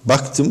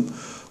baktım.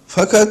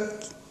 Fakat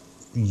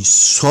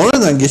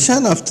sonradan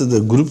geçen haftada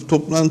grup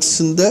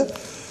toplantısında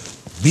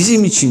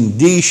bizim için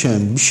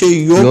değişen bir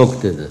şey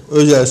yok dedi.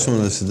 Özel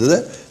sonrasında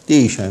da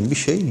değişen bir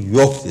şey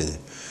yok dedi.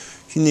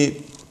 Şimdi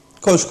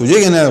koskoca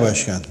genel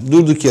başkan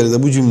durduk yere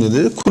de bu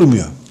cümleleri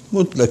kurmuyor.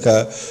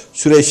 Mutlaka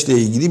süreçle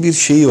ilgili bir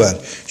şeyi var.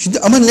 Şimdi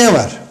ama ne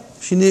var?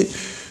 Şimdi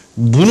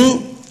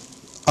bunu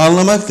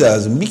anlamak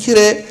lazım. Bir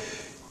kere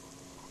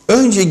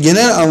önce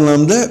genel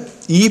anlamda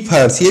İYİ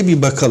Parti'ye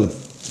bir bakalım.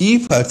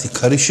 İYİ Parti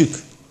karışık.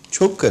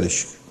 Çok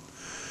karışık.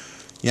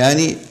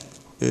 Yani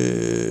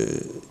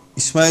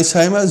İsmail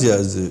Saymaz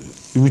yazdı.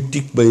 Ümit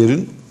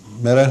Dikbayır'ın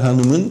Meral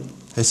Hanım'ın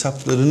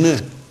hesaplarını,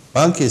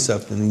 banka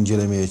hesaplarını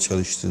incelemeye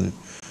çalıştığını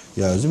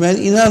yazdı. Ben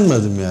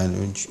inanmadım yani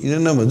önce.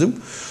 İnanamadım.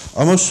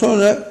 Ama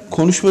sonra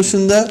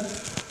konuşmasında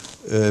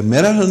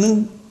Meral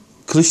Hanım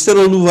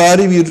Kılıçdaroğlu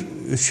vari bir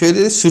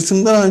şeyleri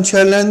sırtımdan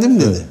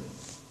hançerlendim dedi. Evet.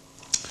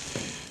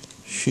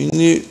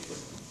 Şimdi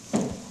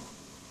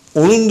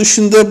onun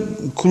dışında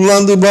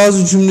kullandığı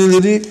bazı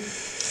cümleleri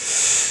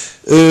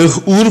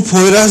Uğur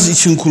Poyraz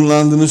için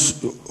kullandığını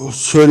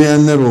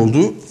söyleyenler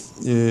oldu.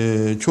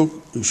 Çok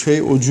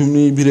o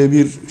cümleyi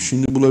birebir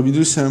şimdi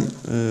bulabilirsem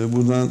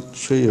buradan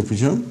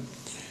yapacağım.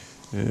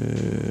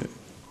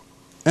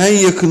 En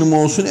yakınım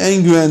olsun,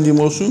 en güvendiğim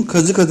olsun,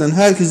 kazık atan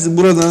herkesi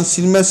buradan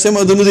silmezsem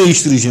adımı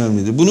değiştireceğim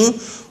dedi. Bunu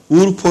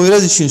Uğur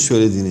Poyraz için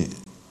söylediğini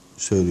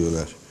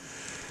söylüyorlar.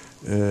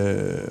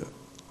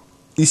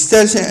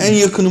 İstersen en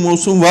yakınım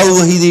olsun,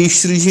 vallahi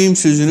değiştireceğim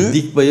sözünü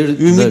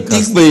Ümit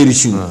Dikbayır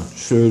için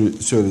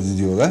söyledi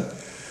diyorlar.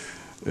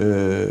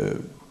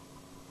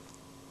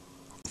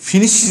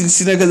 Finish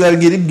çizgisine kadar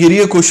gelip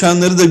geriye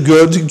koşanları da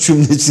gördük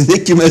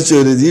cümlesinde kime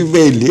söylediği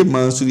belli.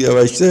 Mansur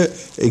Yavaş da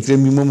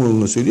Ekrem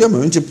İmamoğlu'na söylüyor ama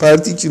önce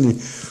parti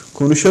için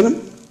konuşalım.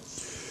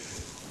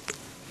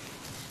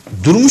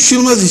 Durmuş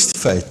Yılmaz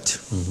istifa etti.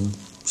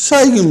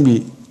 Saygın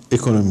bir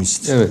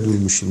ekonomist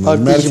Durmuş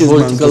Yılmaz. Parti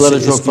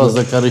politikalara çok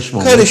fazla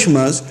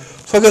karışmaz.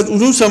 Fakat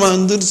uzun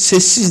zamandır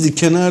sessizdi,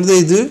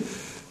 kenardaydı.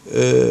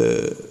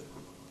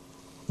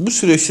 Bu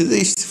süreçte de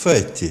istifa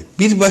etti.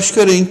 Bir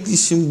başka renkli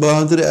isim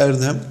Bahadır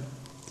Erdem.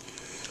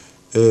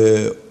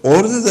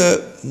 Orada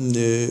da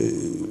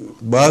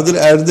Bahadır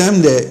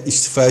Erdem de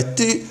istifa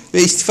etti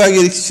ve istifa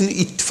gerekçesini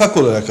ittifak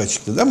olarak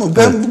açıkladı. Ama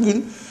ben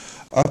bugün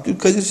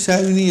Abdülkadir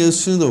Selvi'nin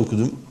yazısını da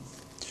okudum.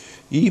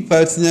 İYİ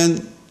Parti'den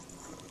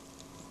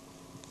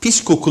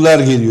pis kokular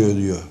geliyor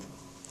diyor.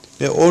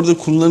 Ve orada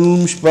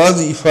kullanılmış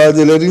bazı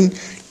ifadelerin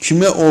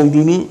kime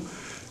olduğunu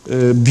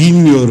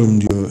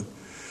bilmiyorum diyor.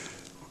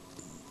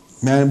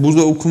 Yani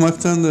burada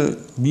okumaktan da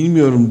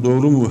bilmiyorum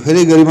doğru mu?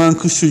 Hele gariban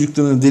kız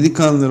çocuklarını,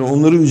 delikanlıları,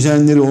 onları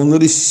üzenleri,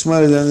 onları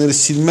istismar edenleri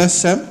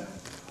silmezsem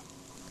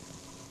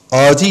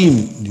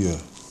adiyim diyor.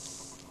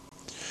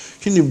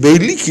 Şimdi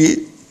belli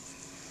ki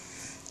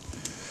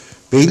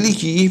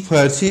İYİ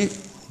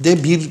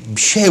Parti'de bir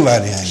şey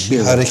var yani. Bir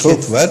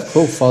hareket var.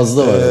 Çok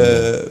fazla var.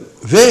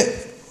 Ve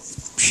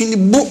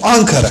şimdi bu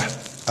Ankara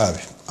abi.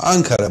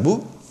 Ankara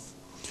bu.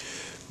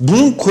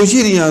 Bunun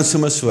Kocaeli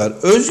yansıması var.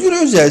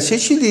 Özgür Özel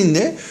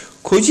seçildiğinde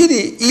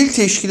Kocaeli İl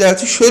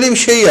Teşkilatı şöyle bir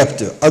şey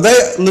yaptı.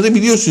 Adayları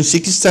biliyorsun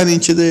 8 tane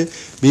ilçede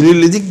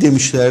belirledik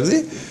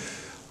demişlerdi.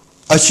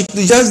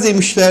 Açıklayacağız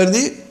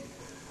demişlerdi.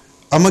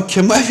 Ama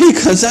Kemal Bey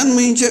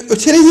kazanmayınca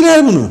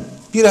ötelediler bunu.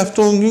 Bir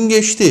hafta 10 gün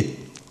geçti.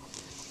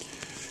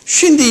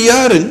 Şimdi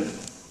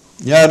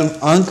yarın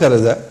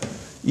Ankara'da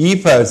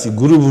İYİ Parti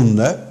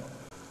grubunda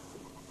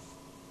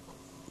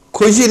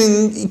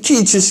Kocaeli'nin 2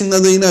 ilçesinin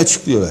adayını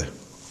açıklıyorlar.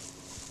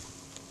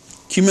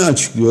 Kimi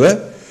açıklıyorlar?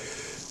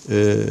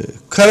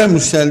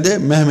 Karamürsel'de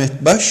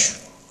Mehmet Baş,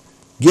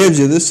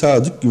 Gebze'de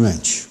Sadık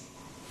Güvenç.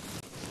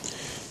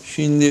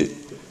 Şimdi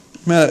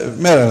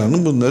Meral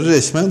Hanım bunları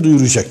resmen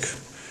duyuracak.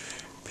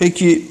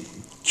 Peki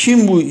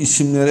kim bu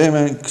isimler?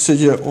 Hemen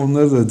kısaca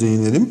onlara da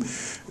değinelim.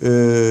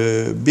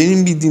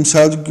 Benim bildiğim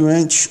Sadık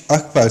Güvenç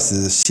AK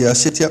Parti'de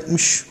siyaset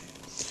yapmış.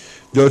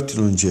 4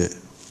 yıl önce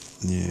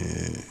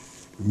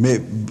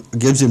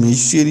Gebze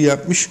Meclis Üyeliği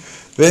yapmış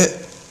ve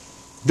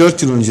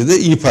 4 yıl önce de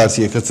İYİ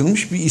Parti'ye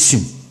katılmış bir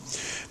isim.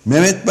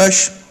 Mehmet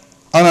Baş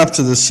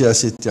ANAP'ta da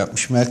siyaset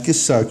yapmış.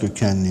 Merkez sağ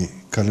kökenli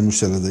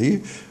Karamürsel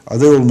adayı.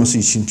 Aday olması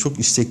için çok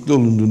istekli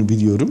olunduğunu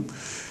biliyorum.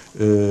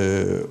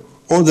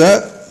 O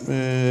da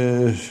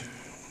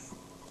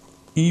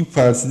İYİ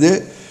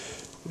Parti'de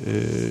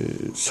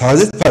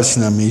Saadet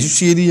Partisi'nden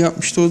meclis üyeliği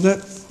yapmıştı o da.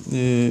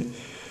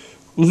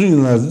 Uzun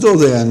yıllardır da o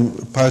da yani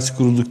parti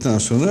kurulduktan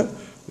sonra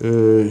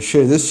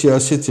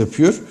siyaset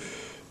yapıyor.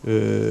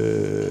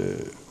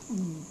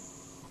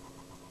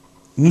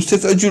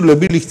 Nusret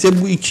Acur'la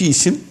birlikte bu iki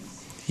isim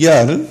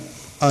yarın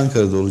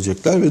Ankara'da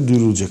olacaklar ve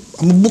duyurulacak.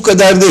 Ama bu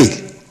kadar değil.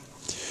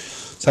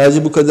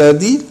 Sadece bu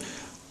kadar değil.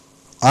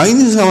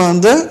 Aynı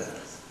zamanda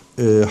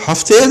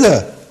haftaya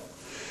da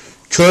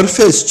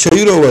Körfez,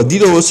 Çayırova,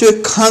 Dilovası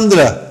ve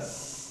Kandıra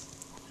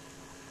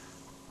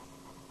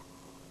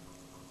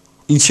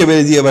ilçe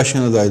belediye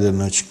başkan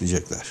adaylarını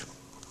açıklayacaklar.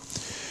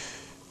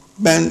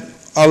 Ben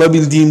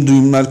alabildiğim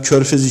duyumlar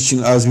Körfez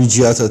için Azmi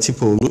Cihat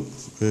Hatipoğlu,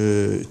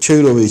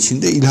 Çayırova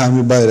için de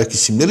İlhami Bayrak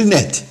isimleri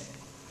net.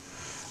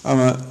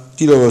 Ama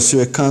Dilovası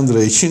ve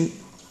Kandıra için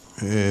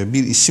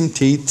bir isim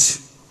teyit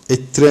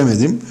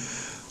ettiremedim.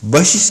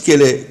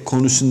 Başiskele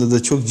konusunda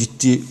da çok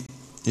ciddi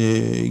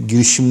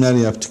girişimler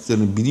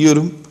yaptıklarını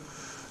biliyorum.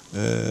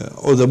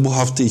 O da bu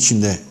hafta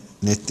içinde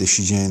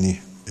netleşeceğini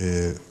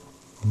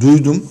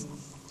duydum.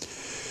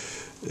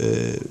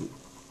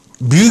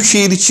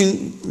 Büyükşehir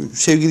için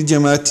sevgili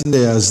Cemalettin de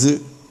yazdı.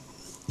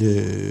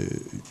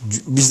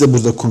 Biz de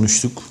burada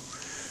konuştuk.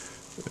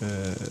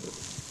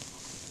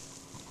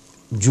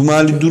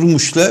 Cumali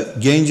Durmuş'la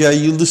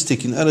Gencay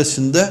Yıldıztekin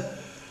arasında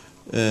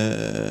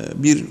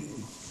bir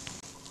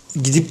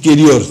gidip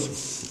geliyor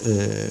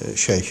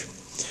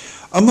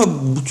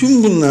Ama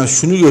bütün bunlar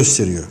şunu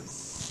gösteriyor.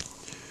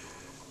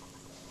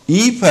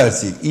 İYİ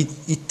Parti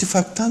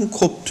ittifaktan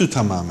koptu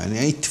tamamen.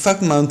 Yani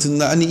ittifak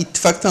mantığında hani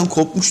ittifaktan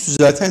kopmuştu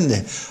zaten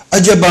de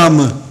acaba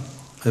mı?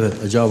 Evet,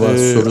 acaba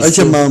sorusu.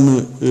 Acaba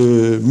mı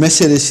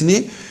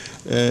meselesini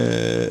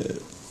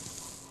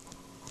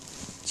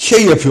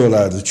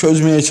yapıyorlardı,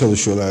 çözmeye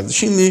çalışıyorlardı.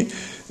 Şimdi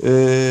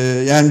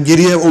yani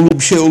geriye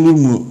bir şey olur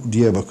mu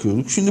diye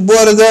bakıyorduk. Şimdi bu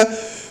arada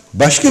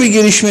başka bir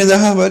gelişme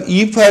daha var.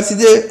 İYİ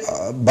Parti'de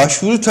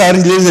başvuru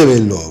tarihleri de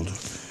belli oldu.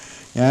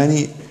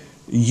 Yani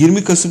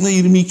 20 Kasım'la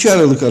 22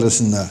 Aralık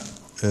arasında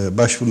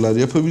başvurular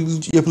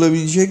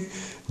yapılabilecek.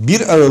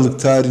 1 Aralık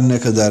tarihine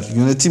kadar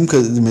yönetim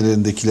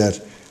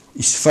kademelerindekiler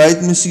istifa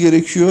etmesi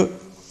gerekiyor.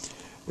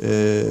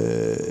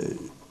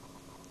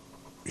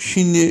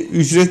 Şimdi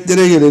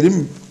ücretlere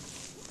gelelim.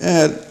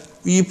 Eğer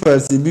İYİ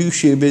Parti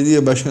Büyükşehir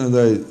Belediye Başkanı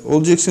adayı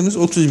olacaksanız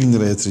 30 bin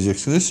lira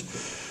yatıracaksınız.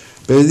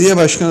 Belediye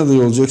Başkanı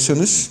adayı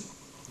olacaksanız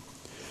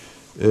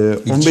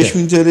 15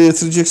 bin TL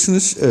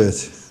yatıracaksınız.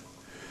 Evet.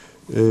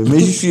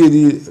 Meclis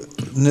üyeliği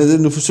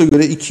nüfusa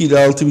göre 2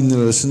 ile 6 bin lira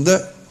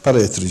arasında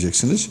para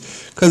yatıracaksınız.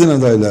 Kadın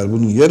adaylar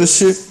bunun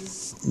yarısı.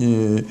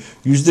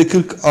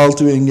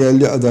 %46 ve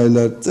engelli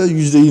adaylarda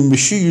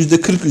 %25'i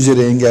 %40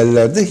 üzeri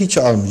engellilerde hiç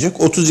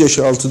almayacak. 30 yaş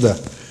altı da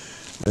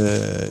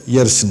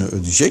yarısını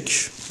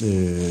ödeyecek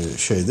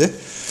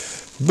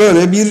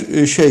Böyle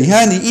bir şey.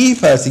 Yani İYİ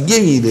Parti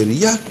gemileri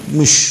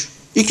yakmış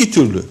iki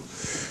türlü.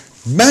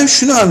 Ben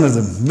şunu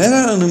anladım.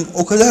 Meral Hanım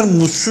o kadar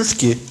mutsuz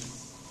ki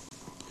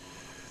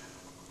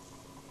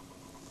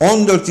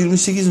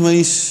 14-28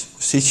 Mayıs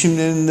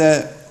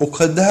seçimlerinde o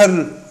kadar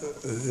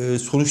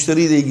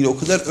sonuçlarıyla ilgili o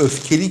kadar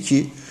öfkeli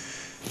ki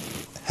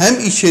hem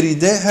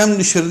içeride hem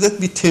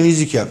dışarıda bir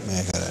temizlik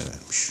yapmaya karar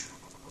vermiş.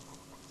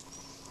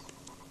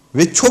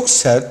 Ve çok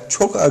sert,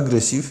 çok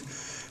agresif,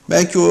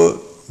 belki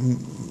o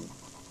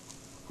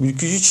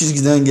ülkücü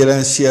çizgiden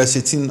gelen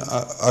siyasetin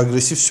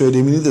agresif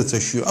söylemini de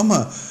taşıyor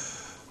ama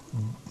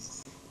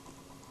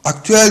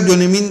aktüel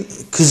dönemin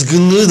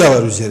kızgınlığı da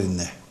var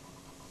üzerinde.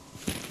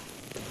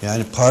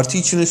 Yani parti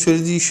içine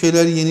söylediği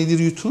şeyler yenilir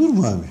yutulur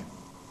mu abi?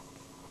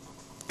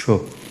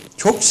 Çok.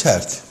 Çok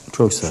sert.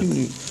 Çok sert.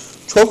 Şimdi,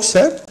 çok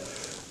sert.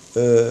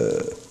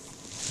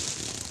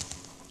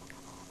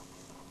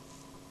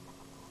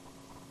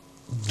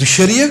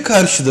 Dışarıya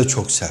karşı da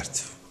çok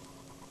sert.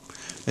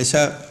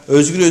 Mesela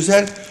Özgür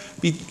Özel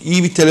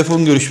iyi bir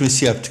telefon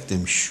görüşmesi yaptık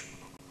demiş.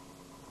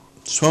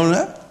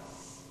 Sonra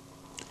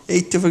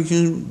ittifak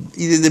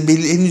ile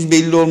de henüz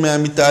belli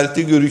olmayan bir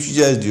tarihte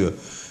görüşeceğiz diyor.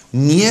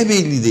 Niye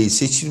belli değil?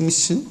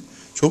 Seçilmişsin.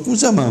 Çok mu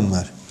zaman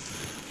var?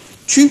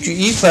 Çünkü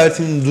İYİ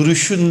Parti'nin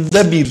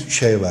duruşunda bir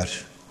şey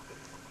var.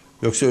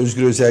 Yoksa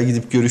Özgür Özel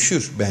gidip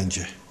görüşür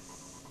bence.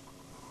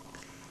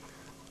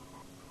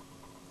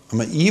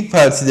 Ama İYİ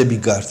Parti'de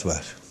bir gard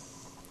var.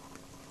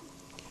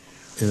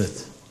 Evet.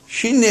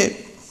 Şimdi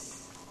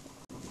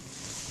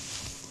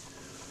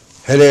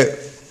hele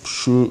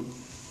şu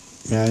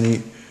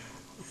yani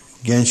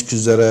genç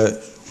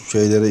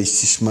kızlara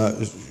istismar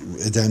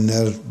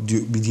edenler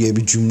diye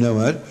bir cümle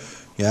var.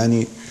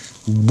 Yani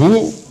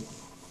bu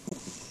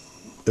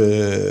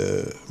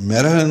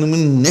Meral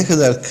Hanım'ın ne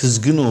kadar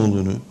kızgın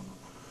olduğunu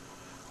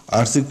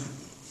artık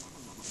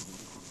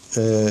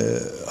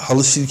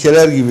halı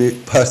silkeler gibi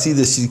partiyi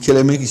de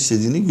silkelemek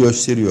istediğini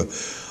gösteriyor.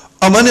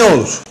 Ama ne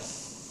olur?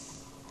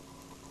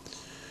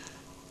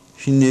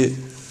 Şimdi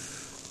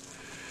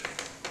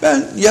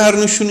ben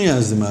yarın şunu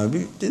yazdım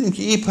abi. Dedim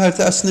ki İYİ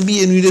Parti aslında bir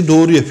yönüyle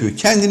doğru yapıyor.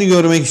 Kendini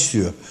görmek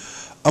istiyor.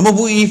 Ama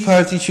bu İYİ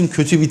Parti için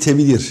kötü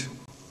bitebilir.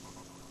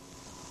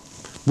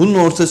 Bunun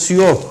ortası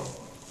yok.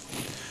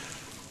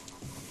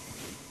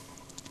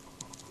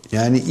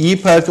 Yani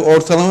İYİ Parti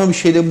ortalama bir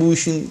şeyle bu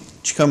işin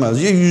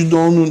çıkamaz. Ya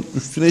 %10'un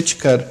üstüne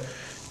çıkar.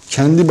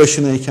 Kendi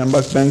başınayken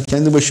bak ben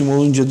kendi başıma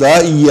olunca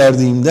daha iyi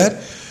yerdeyim der.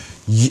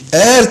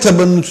 Eğer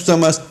tabanını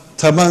tutamaz,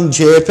 taban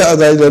CHP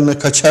adaylarına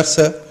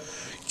kaçarsa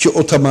ki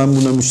o taban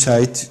buna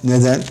müsait.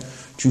 Neden?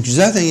 Çünkü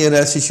zaten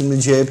yerel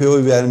seçimde CHP'ye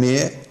oy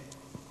vermeye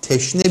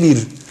teşne bir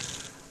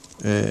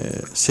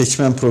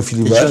seçmen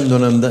profili var. Geçen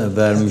dönemde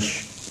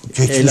vermiş.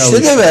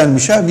 Geçmişte de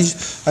vermiş ha. Biz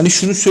hani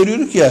şunu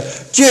söylüyorduk ya,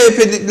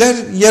 CHP'liler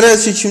yerel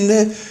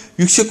seçimde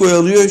yüksek oy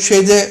alıyor,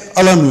 şeyde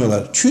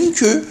alamıyorlar.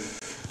 Çünkü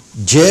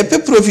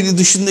CHP profili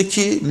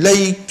dışındaki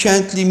laik,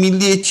 kentli,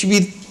 milliyetçi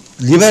bir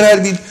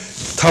liberal bir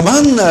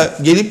tabanla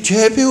gelip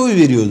CHP'ye oy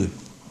veriyordu.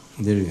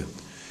 Veriyor.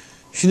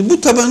 Şimdi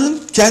bu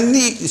tabanın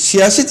kendi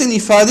siyaseten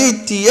ifade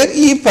ettiği yer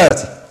İYİ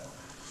Parti.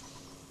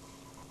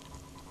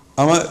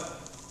 Ama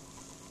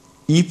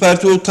İYİ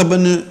Parti o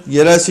tabanı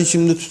yerel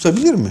seçimde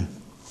tutabilir mi?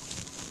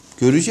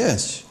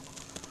 Göreceğiz.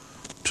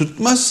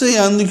 Tutmazsa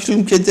yandı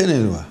külüm keten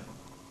elva.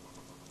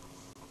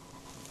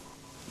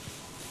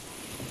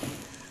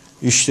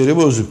 İşleri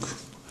bozuk.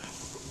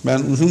 Ben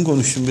uzun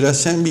konuştum.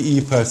 Biraz sen bir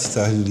İYİ Parti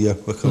tahlili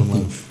yap bakalım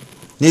abi.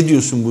 Ne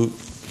diyorsun bu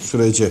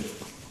sürece?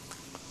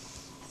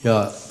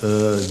 Ya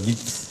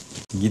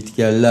git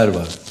geller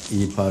var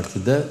İYİ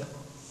Parti'de.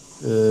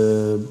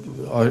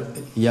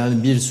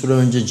 Yani bir süre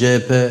önce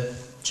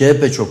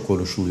CHP çok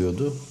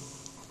konuşuluyordu.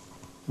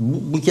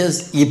 Bu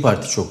kez İYİ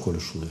Parti çok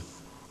konuşuluyor.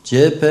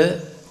 CHP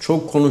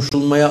çok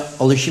konuşulmaya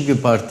alışık bir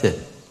parti.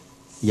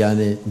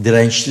 Yani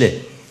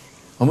dirençli.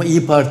 Ama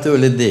İYİ Parti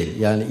öyle değil.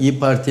 Yani İYİ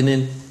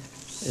Parti'nin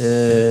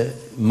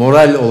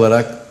moral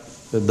olarak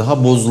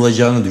daha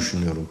bozulacağını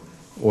düşünüyorum.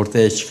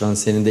 Ortaya çıkan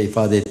senin de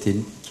ifade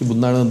ettiğin ki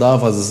bunlardan daha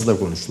fazlası da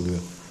konuşuluyor.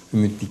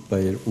 Ümit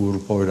Dikbayır, Uğur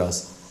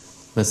Poyraz.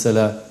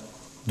 Mesela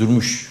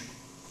Durmuş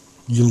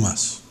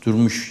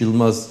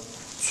Yılmaz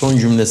son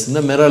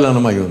cümlesinde Meral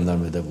Hanım'a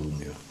göndermede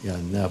bulunuyor.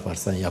 Yani ne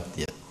yaparsan yap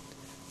diye.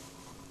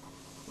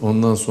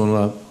 Ondan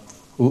sonra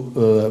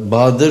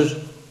Bahadır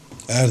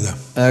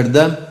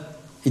Erdem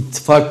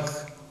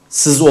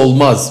ittifaksız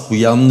olmaz, bu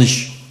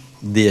yanlış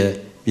diye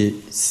bir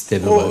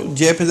sistemi var. O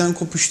CHP'den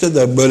kopuşta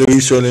da böyle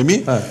bir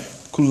söylemi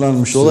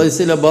kullanmıştı.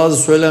 Dolayısıyla bazı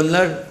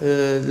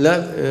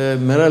söylemlerle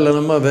Meral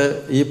Hanım'a ve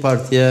İYİ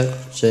Parti'ye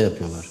şey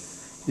yapıyorlar.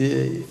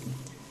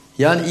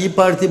 Yani İYİ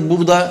Parti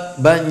burada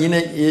ben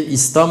yine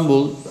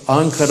İstanbul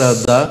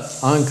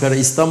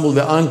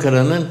ve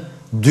Ankara'nın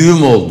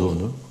düğüm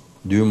olduğunu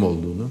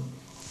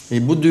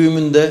bu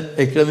düğümün de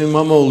Ekrem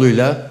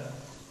İmamoğlu'yla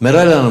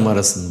Meral Hanım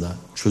arasında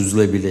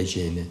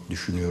çözülebileceğini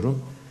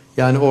düşünüyorum.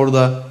 Yani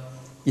orada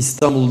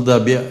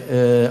İstanbul'da bir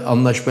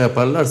anlaşma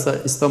yaparlarsa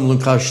İstanbul'un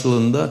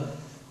karşılığında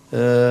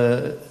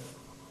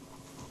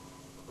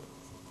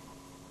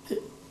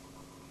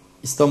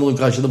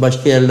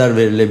başka yerler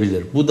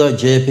verilebilir. Bu da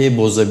CHP'yi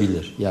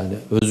bozabilir. Yani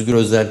Özgür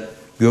Özel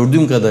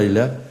gördüğüm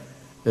kadarıyla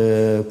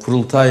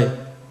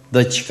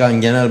kurultayda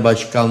çıkan genel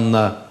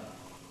başkanla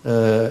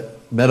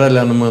Meral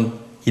Hanım'ın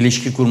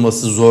ilişki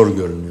kurması zor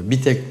görünüyor.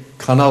 Bir tek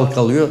kanal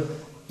kalıyor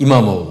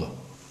İmamoğlu.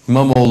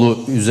 İmamoğlu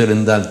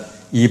üzerinden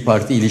İyi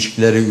Parti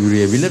ilişkileri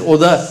yürüyebilir.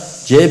 O da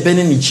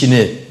CHP'nin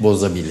içini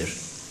bozabilir.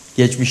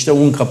 Geçmişte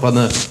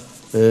Unkapanı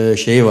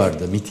şeyi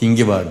vardı,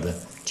 mitingi vardı.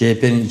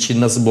 CHP'nin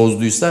içini nasıl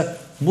bozduysa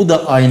bu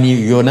da aynı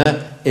yöne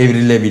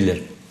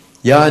evrilebilir.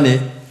 Yani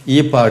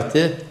İyi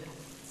Parti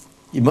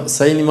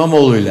Sayın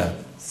İmamoğlu'yla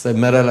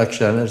Meral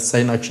Akşener,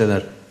 Sayın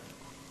Akşener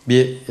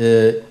bir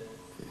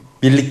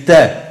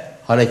birlikte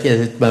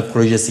hareket etme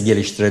projesi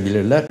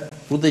geliştirebilirler.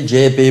 Bu da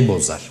CHP'yi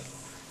bozar.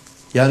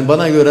 Yani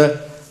bana göre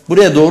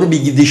buraya doğru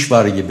bir gidiş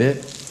var gibi.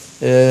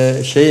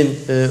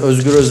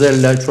 Özgür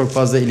Özel'le çok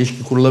fazla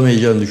ilişki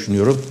kurulamayacağını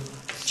düşünüyorum.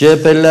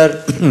 CHP'liler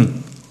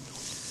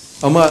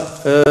ama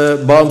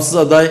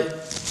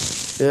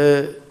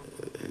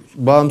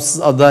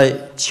bağımsız aday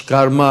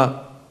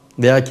çıkarma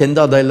veya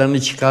kendi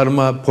adaylarını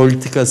çıkarma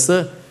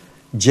politikası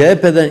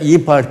CHP'den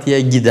İyi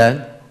Parti'ye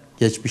giden,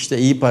 geçmişte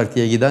İyi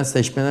Parti'ye giden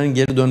seçmenlerin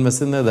geri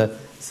dönmesine de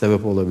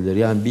sebep olabilir.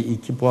 Yani bir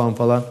 2 puan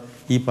falan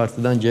İyi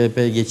Parti'den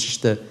CHP'ye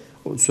geçiş de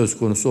söz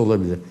konusu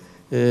olabilir.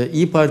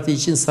 İyi Parti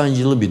için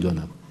sancılı bir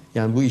dönem.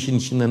 Yani bu işin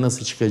içinde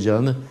nasıl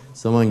çıkacağını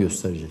zaman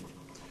gösterecek.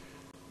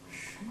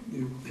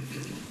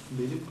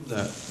 Benim de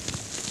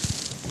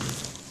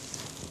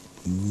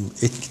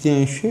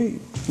etkileyen şey,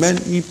 ben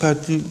İyi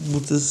Parti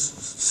burada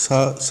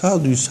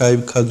sağduyu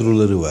sahibi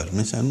kadroları var.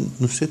 Mesela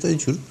Nusret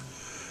Acur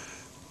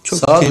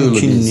çok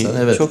temkinli,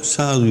 evet, çok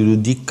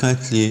sağduyulu,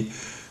 dikkatli,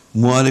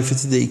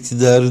 muhalefeti de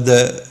iktidarı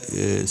da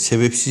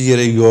sebepsiz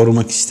yere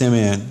yormak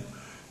istemeyen,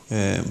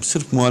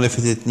 sırf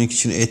muhalefet etmek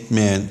için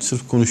etmeyen,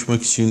 sırf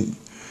konuşmak için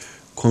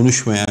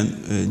konuşmayan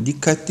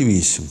dikkatli bir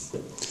isim.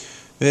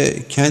 Ve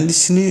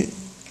kendisini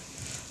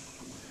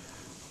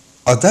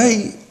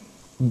aday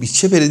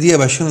ilçe belediye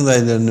başkan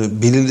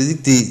adaylarını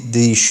belirledik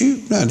deyişi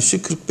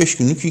neredeyse 45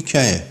 günlük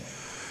hikaye.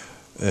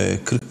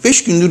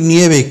 45 gündür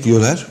niye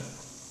bekliyorlar?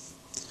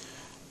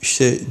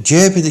 İşte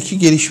CHP'deki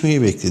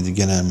gelişmeyi bekledi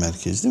genel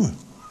merkez, değil mi?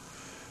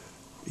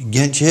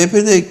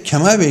 CHP'de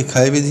Kemal Bey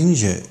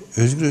kaybedince,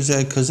 Özgür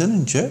Özel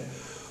kazanınca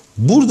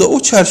burada o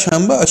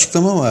çarşamba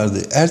açıklama vardı.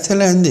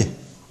 Ertelendi.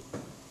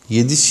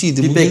 7'siydi.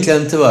 Bir bugün,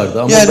 beklenti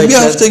vardı. Ama yani bir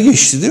hafta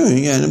geçti, değil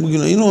mi? Yani bugün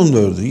ayın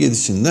 14'ü.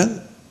 7'sinden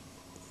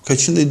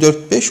kaçında?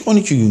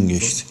 4-5-12 gün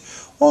geçti.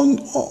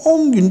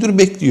 10 gündür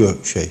bekliyor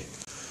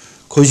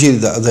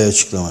Kocaeli'de aday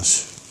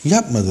açıklaması.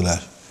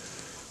 Yapmadılar.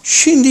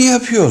 Şimdi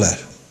yapıyorlar.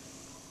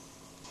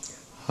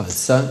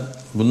 Sen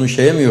bunu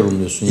şeye mi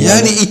yorumluyorsun?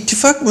 Yani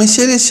ittifak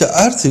meselesi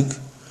artık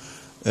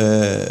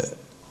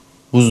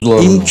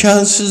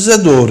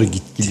imkansıza doğru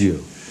gidiyor.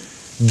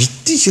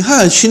 Gitti.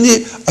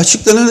 Şimdi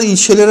açıklanan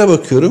ilçelere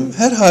bakıyorum.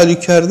 Her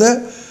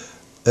halükarda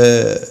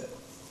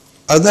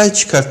aday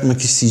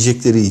çıkartmak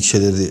isteyecekleri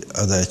ilçeleri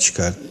aday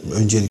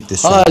öncelikle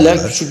söylüyorlar.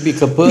 Hala küçük bir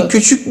kapı.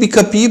 Küçük bir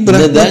kapıyı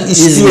bırakmak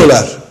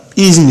istiyorlar.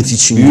 İzmit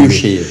için.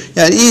 Büyükşehir.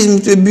 Yani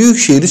İzmit ve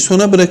Büyükşehir'i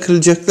sona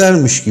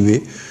bırakılacaklarmış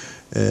gibi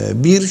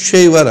bir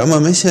şey var. Ama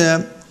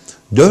mesela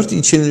 4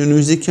 ilçenin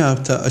önümüzdeki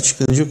hafta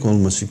açıklanacak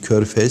olması,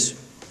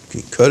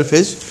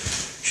 Körfez.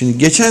 Şimdi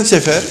geçen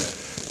sefer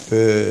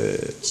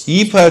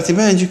İyi Parti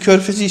bence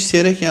Körfez'i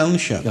isteyerek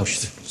yanlış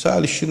yapmıştı.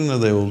 Salih Şirin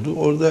aday oldu.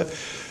 Orada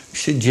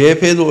işte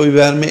CHP'de oy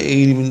verme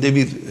eğiliminde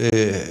bir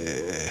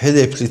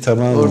hedefli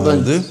tamam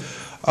vardı.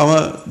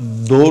 Ama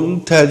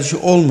doğru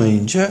tercih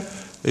olmayınca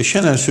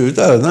Şener Söğüt'ü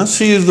de aradan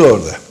sıyırdı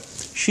orada.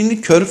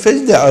 Şimdi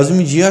Körfez'de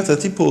Azmi Cihat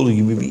Hatipoğlu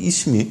gibi bir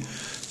ismi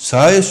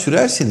sahaya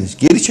sürerseniz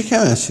geri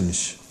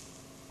çekemezsiniz.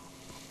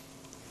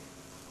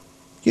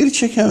 Geri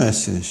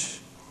çekemezsiniz.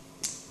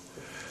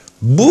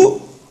 Bu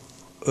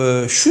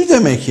şu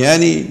demek,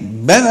 yani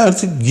ben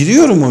artık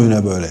giriyorum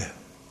oyuna böyle.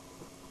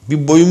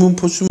 Bir boyumun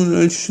posumun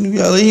ölçüsünü bir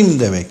alayım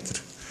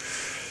demektir.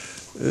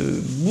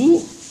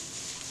 Bu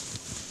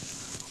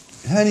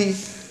hani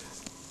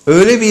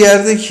öyle bir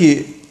yerde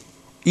ki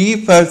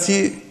İyi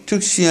Parti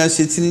Türk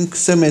siyasetinin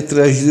kısa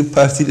metrajlı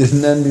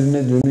partilerinden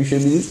birine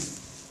dönüşebilir.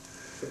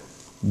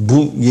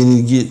 Bu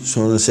yenilgi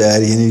sonrası,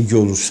 eğer yenilgi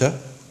olursa,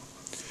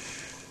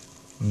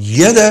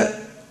 ya da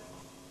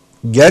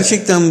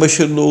gerçekten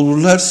başarılı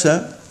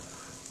olurlarsa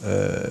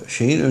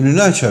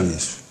önünü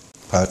açabilir.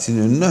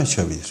 Partinin önünü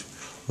açabilir.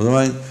 O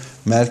zaman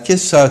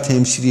merkez sağ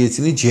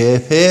temsiliyetini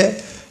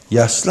CHP'ye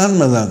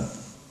yaslanmadan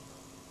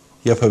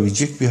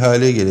yapabilecek bir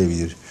hale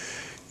gelebilir.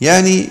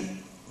 Yani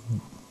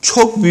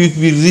çok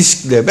büyük bir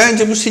riskle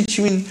bence bu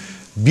seçimin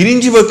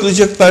birinci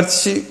bakılacak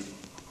partisi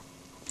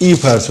İyi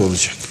Parti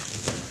olacak.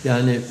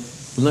 Yani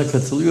buna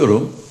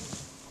katılıyorum.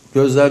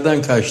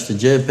 Gözlerden kaçtı.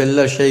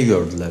 CHP'liler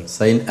gördüler.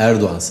 Sayın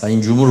Erdoğan,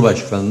 Sayın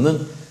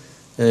Cumhurbaşkanı'nın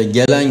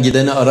gelen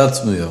gideni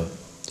aratmıyor.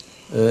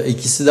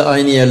 İkisi de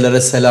aynı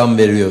yerlere selam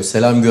veriyor,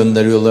 selam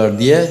gönderiyorlar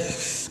diye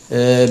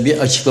bir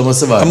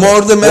açıklaması var. Ama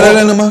orada Meral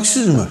Hanım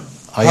haksız mı?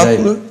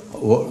 Haklı.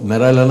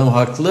 Meral Hanım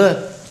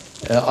haklı.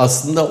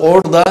 Aslında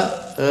orada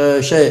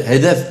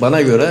hedef,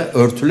 bana göre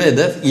örtülü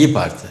hedef İyi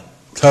Parti.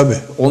 Tabii.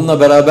 Onunla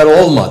beraber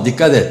olma,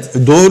 dikkat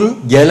et. Doğru.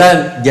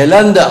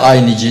 Gelen de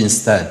aynı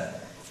cinsten.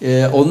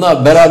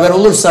 Onunla beraber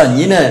olursan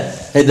yine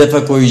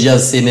hedefe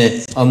koyacağız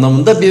seni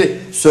anlamında bir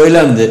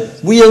söylemdi.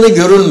 Bu yanı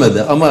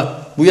görülmedi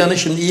ama bu yanı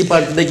şimdi İyi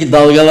Parti'deki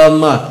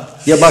dalgalanma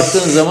diye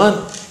baktığın zaman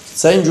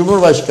Sayın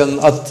Cumhurbaşkanı'nın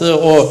attığı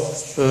o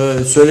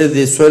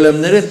söylediği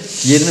söylemlerin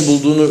yerini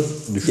bulduğunu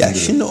düşünüyorum. Ya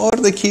şimdi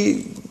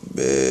oradaki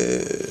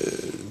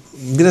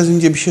biraz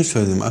önce bir şey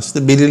söyledim.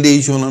 Aslında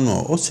belirleyici olan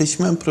o. O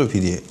seçmen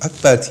profili AK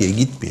Parti'ye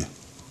gitmiyor.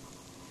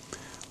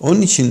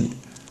 Onun için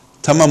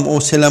tamam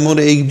o selam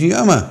oraya gidiyor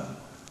ama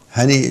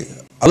hani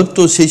alıp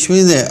da o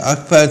seçmeni de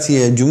AK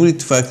Parti'ye, Cumhur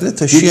İttifakı'na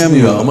taşıyamıyor.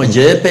 Gitmiyor ama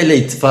CHP ile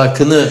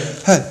ittifakını...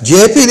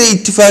 CHP ile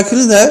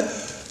ittifakını da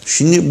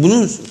şimdi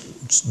bunu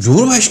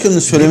Cumhurbaşkanı'nın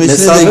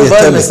söylemesine mesafe de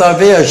var,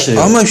 mesafeyi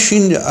aşıyor. Ama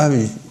şimdi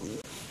abi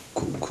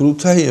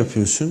kurultay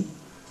yapıyorsun.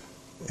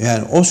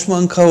 Yani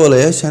Osman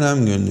Kavala'ya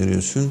selam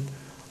gönderiyorsun.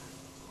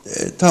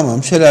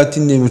 Tamam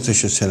Selahattin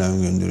Demirtaş'a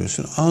selam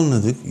gönderiyorsun.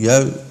 Anladık.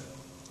 Ya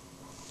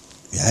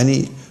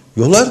yani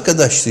yol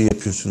arkadaşlığı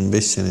yapıyorsun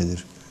 5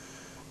 senedir.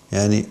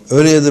 Yani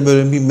öyle ya da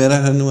böyle bir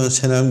Meral Hanım'a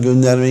selam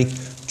göndermek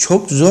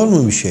çok zor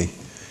mu bir şey?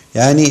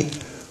 Yani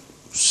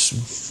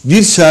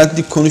 1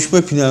 saatlik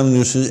konuşma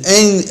planlıyorsunuz.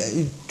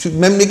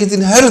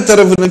 Memleketin her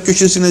tarafına,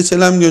 köşesine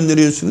selam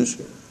gönderiyorsunuz.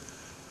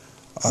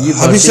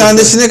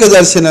 Hapishanesine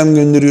kadar selam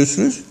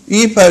gönderiyorsunuz.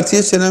 İyi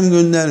Parti'ye selam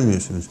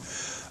göndermiyorsunuz.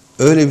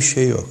 Öyle bir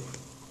şey yok.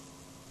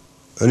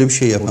 Öyle bir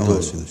şey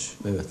yapamazsınız.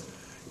 Evet.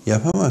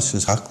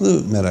 Yapamazsınız.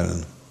 Haklı Meral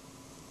Hanım.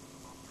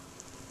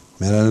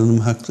 Meral Hanım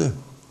haklı.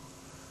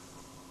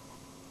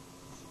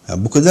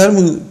 Ya bu kadar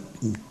mı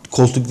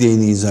koltuk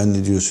değneği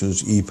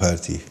zannediyorsunuz İyi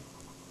Parti'yi?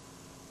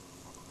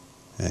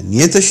 Yani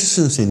niye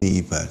taşısın seni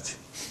İyi Parti?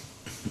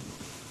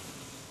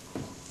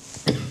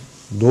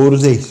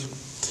 Doğru değil.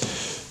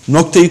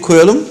 Noktayı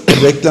koyalım.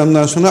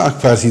 Reklamdan sonra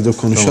AK Parti'yi de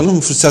konuşalım.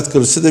 Tamam. Fırsat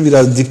kalırsa da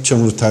biraz dip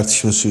çamur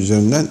tartışması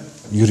üzerinden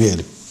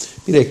yürüyelim.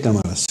 Bir reklam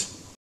arası.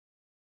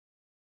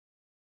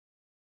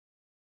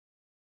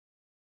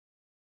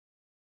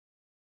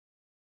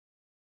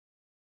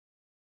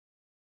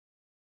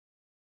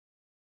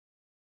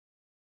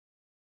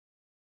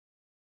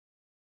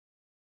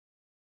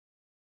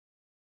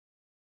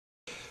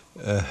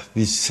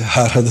 Biz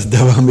arada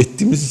devam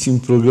ettiğimiz için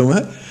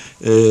programa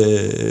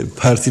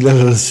partiler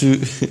arası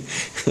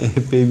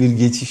epey bir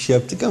geçiş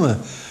yaptık ama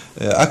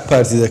AK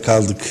Parti'de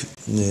kaldık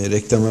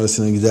reklam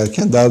arasına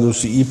giderken. Daha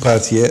doğrusu İyi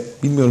Parti'ye,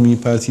 bilmiyorum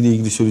İyi Parti ile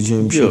ilgili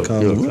söyleyeceğim bir şey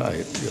kaldı mı?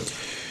 Hayır, yok.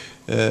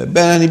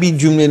 Ben hani bir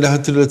cümleyle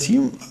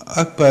hatırlatayım.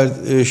 AK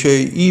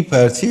Parti, İyi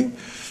Parti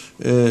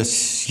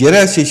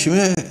yerel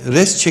seçime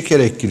rest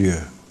çekerek giriyor.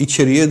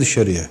 İçeriye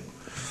dışarıya.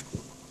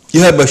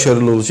 Ya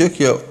başarılı olacak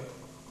ya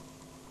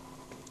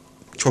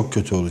çok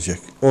kötü olacak.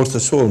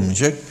 Ortası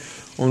olmayacak.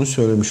 Onu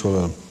söylemiş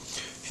olalım.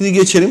 Şimdi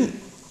geçelim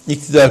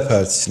iktidar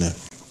partisine.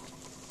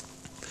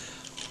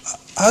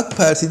 AK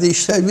Parti'de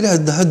işler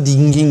biraz daha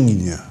dingin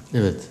gidiyor.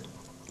 Evet.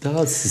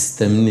 Daha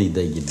sistemli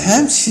de gidiyor.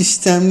 Hem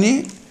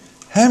sistemli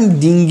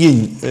hem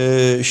dingin.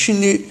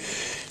 Şimdi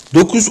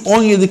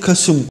 9-17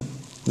 Kasım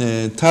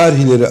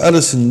tarihleri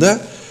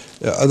arasında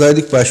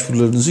adaylık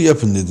başvurularınızı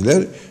yapın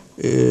dediler.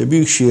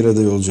 Büyükşehir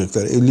adayı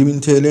olacaklar.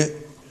 50.000 TL.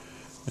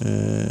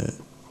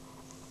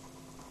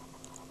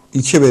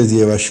 İlçe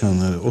belediye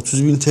başkanları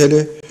 30.000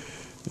 TL,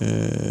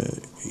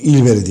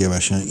 il belediye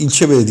başkanları,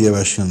 ilçe belediye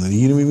başkanları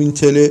 20.000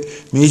 TL,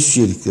 meclis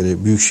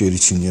üyelikleri büyükşehir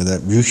için ya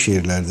da büyük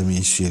şehirlerde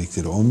meclis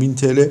üyelikleri 10.000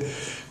 TL,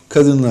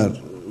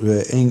 kadınlar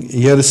ve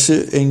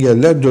yarısı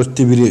engelliler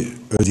 1/4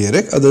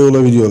 ödeyerek aday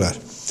olabiliyorlar.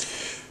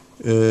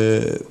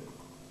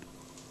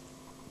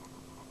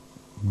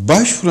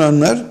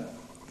 Başvuranlar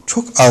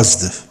çok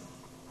azdı.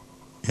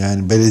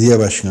 Yani belediye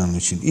başkanlığı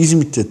için.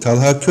 İzmit'te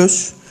Talha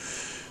Köz,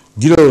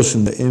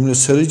 Dilovası'nda Emre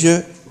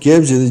Sarıca,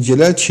 Gebze'de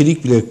Celal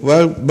Çelikbilek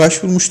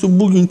başvurmuştu.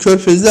 Bugün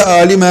Körfez'de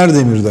Ali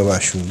Erdemir de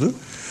başvurdu.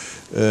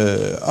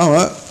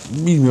 Ama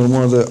bilmiyorum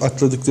orada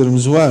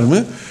atladıklarımız var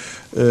mı?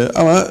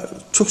 Ama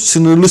çok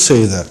sınırlı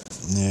sayıda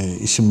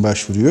isim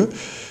başvuruyor.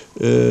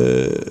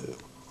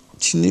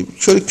 Şimdi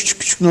şöyle küçük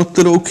küçük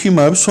notları okuyayım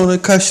abi.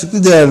 Sonra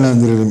karşılıklı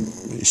değerlendirelim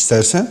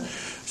istersen.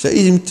 Mesela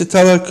İzmit'te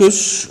Talha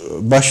Köz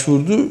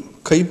başvurdu.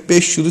 Kayıp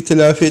 5 yılı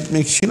telafi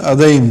etmek için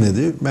adayım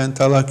dedi. Ben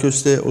Talha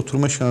Köz'le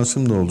oturma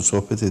şansım da oldu.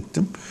 Sohbet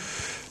ettim.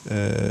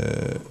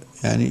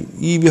 Yani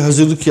iyi bir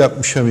hazırlık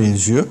yapmışa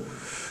benziyor.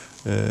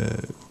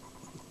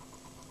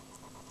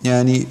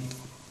 Yani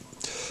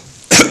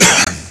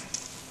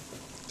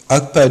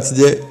AK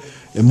Parti'de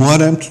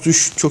Muharrem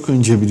Tutuş çok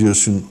önce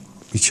biliyorsun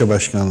ilçe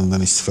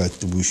başkanlığından istifa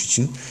etti bu iş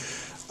için.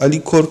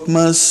 Ali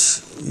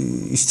Korkmaz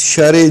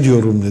istişare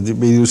ediyorum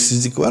dedi.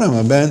 Belirsizlik var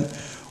ama ben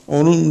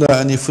onun da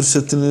hani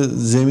fırsatını,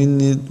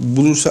 zeminini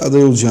bulursa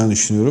aday olacağını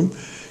düşünüyorum.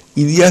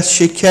 İlyas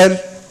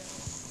Şeker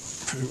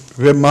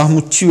ve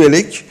Mahmut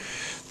Çivelek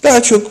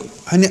daha çok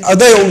hani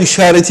aday ol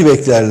işareti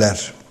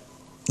beklerler.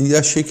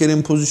 İlyas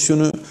Şeker'in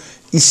pozisyonu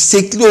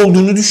istekli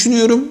olduğunu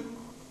düşünüyorum.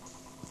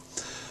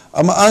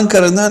 Ama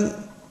Ankara'dan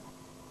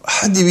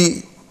hadi bir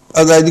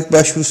adaylık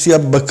başvurusu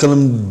yap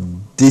bakalım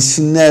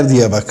desinler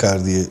diye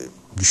bakar diye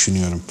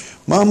düşünüyorum.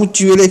 Mahmut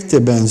Çivelek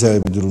de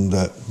benzer bir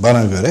durumda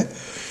bana göre.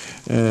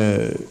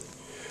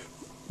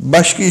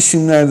 Başka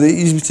isimlerde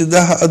İzmit'e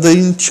daha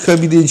adayın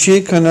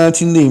çıkabileceği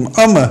kanaatindeyim.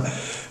 Ama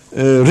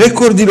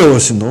rekor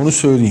Dilovası'nda onu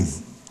söyleyeyim.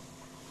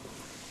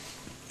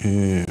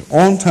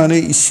 10 tane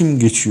isim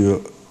geçiyor.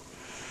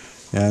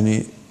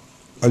 Yani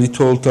Ali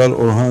Toltal,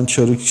 Orhan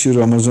Çarıkçı,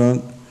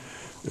 Ramazan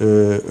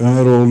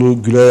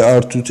Ömeroğlu, Gülay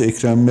Artut,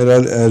 Ekrem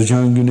Meral,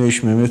 Ercan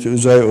Güneş, Mehmet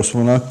Özay,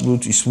 Osman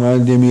Akbulut,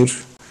 İsmail Demir.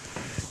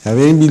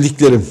 Yani benim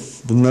bildiklerim.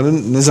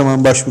 Bunların ne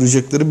zaman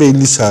başvuracakları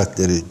belli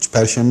saatleri.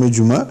 Perşembe,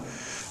 Cuma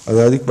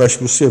adaylık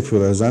başvurusu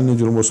yapıyorlar.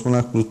 Zannediyorum Osman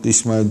Akbulut'la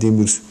İsmail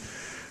Demir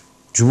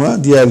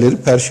Cuma, diğerleri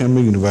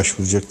Perşembe günü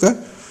başvuracaklar.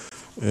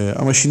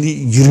 Ama şimdi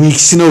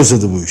 22'sine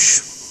uzadı bu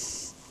iş.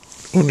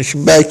 Onun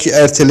için belki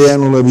erteleyen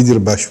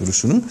olabilir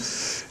başvurusunu.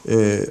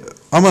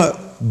 Ama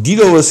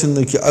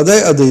Dilovası'ndaki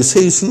adayı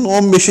sayısının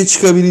 15'e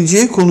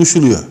çıkabileceği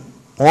konuşuluyor.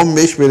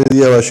 15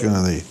 belediye başkan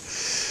adayı.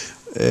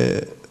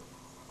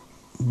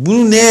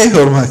 Bunu neye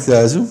yormak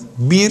lazım?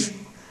 Bir,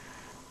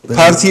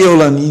 partiye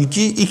olan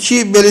ilgi.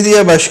 İki,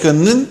 belediye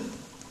başkanının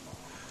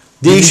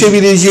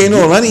değişebileceğine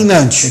olan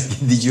inanç.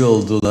 Gidici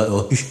olduğuna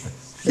o.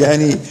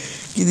 Yani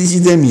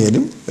gidici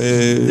demeyelim.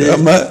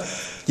 Ama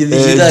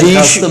gidiciden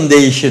kastım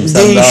değişim.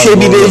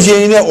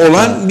 Değişebileceğine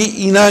olan bir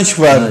inanç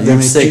var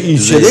demek ki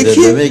ilçede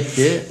ki, demek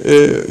ki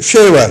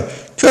şey var.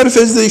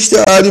 Körfez'de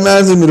işte Ali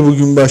Erdemir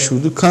bugün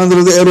başvurdu.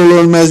 Kandıra'da Erol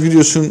Ölmez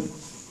biliyorsun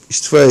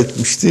istifa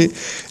etmişti.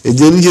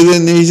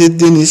 Derince'de Necdet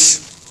Deniz,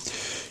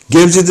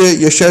 Gebze'de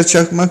Yaşar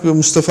Çakmak ve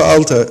Mustafa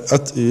Alta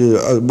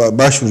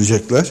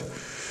başvuracaklar.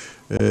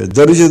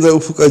 Darıca'da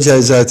Ufuk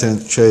Acay zaten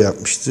şey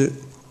yapmıştı.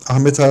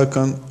 Ahmet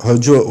Hakan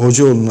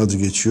Hocaoğlu'nun adı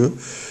geçiyor.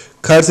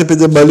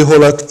 Kartepe'de Bali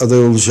Holat aday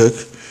olacak.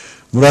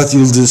 Murat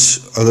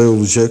Yıldız aday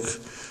olacak.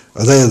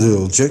 Aday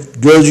olacak.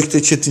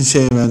 Gölcük'te Çetin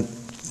Seymen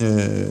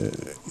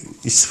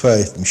istifa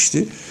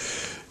etmişti.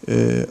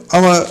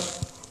 Ama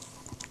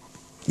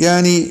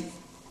yani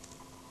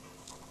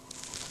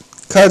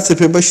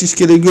Kartepe,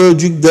 Başiskele,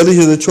 Gölcük,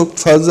 Darıca'da çok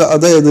fazla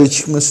adayı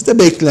çıkması da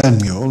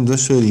beklenmiyor. Onu da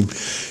söyleyeyim.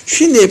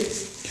 Şimdi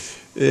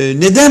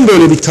neden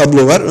böyle bir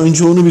tablo var?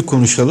 Önce onu bir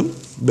konuşalım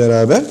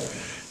beraber.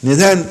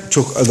 Neden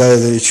çok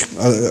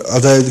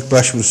adaylık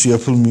başvurusu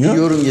yapılmıyor? Bir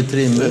yorum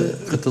getireyim mi?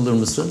 Katılır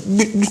mısın?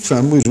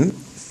 Lütfen buyurun.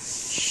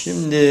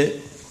 Şimdi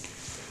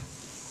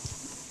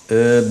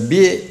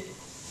bir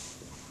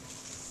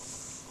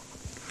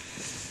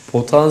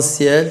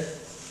potansiyel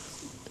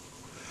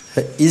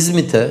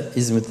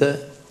İzmit'e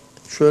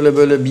şöyle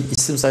böyle bir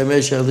isim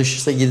saymaya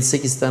çalışırsa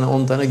 7-8 tane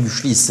 10 tane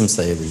güçlü isim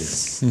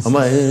sayabiliriz.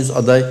 Ama henüz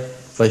aday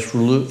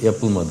başvuru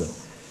yapılmadı.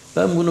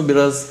 Ben bunu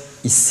biraz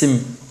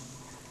isim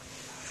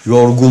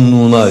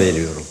yorgunluğuna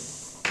veriyorum.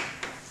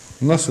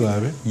 Nasıl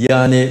abi?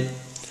 Yani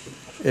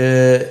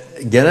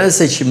genel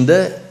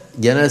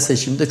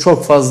seçimde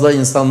çok fazla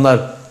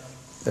insanlar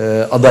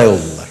aday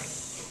oldular.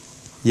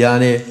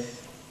 Yani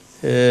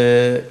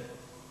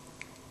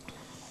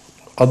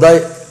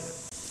aday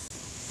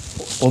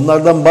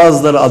onlardan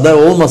bazıları aday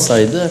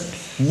olmasaydı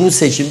bu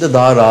seçimde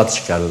daha rahat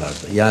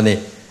çıkarlardı. Yani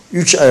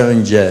 3 ay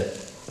önce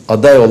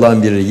aday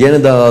olan biri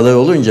yeniden aday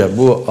olunca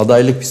bu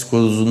adaylık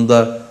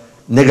psikolojisinde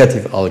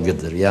negatif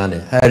algıdır. Yani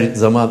her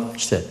zaman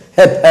işte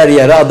hep her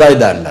yere aday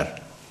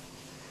derler.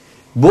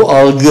 Bu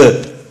algı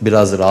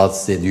biraz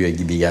rahatsız ediyor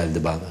gibi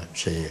geldi bana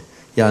şeyi.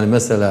 Yani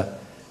mesela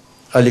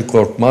Ali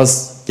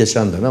Korkmaz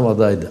geçen dönem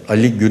adaydı.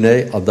 Ali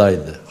Güney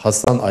adaydı.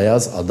 Hasan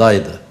Ayaz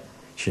adaydı.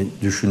 Şimdi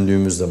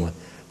düşündüğümüz zaman.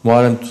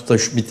 Muharrem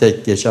Tutaş bir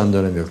tek geçen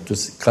dönem yoktu.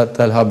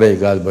 Talha Bey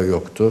galiba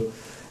yoktu.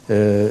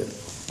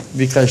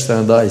 Birkaç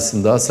tane daha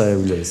isim daha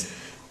sayabiliriz.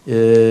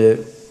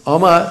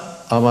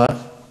 Ama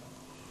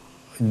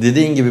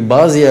dediğin gibi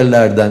bazı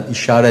yerlerden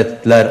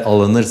işaretler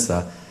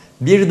alınırsa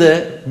bir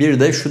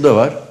de şu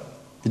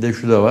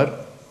da var.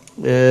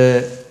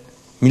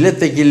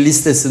 Milletvekili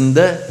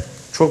listesinde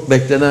çok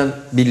beklenen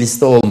bir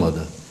liste olmadı.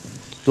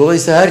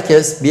 Dolayısıyla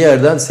herkes bir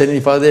yerden senin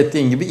ifade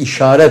ettiğin gibi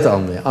işaret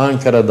almaya.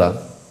 Ankara'dan,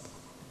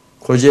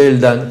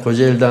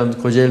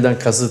 Kocaeli'den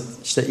kasıt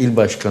işte il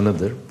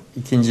başkanıdır.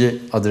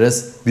 İkinci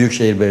adres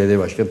Büyükşehir Belediye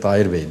Başkanı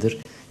Tahir Bey'dir.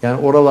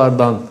 Yani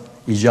oralardan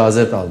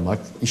icazet almak,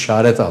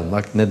 işaret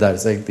almak ne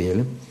dersek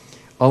diyelim.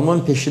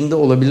 Almanın peşinde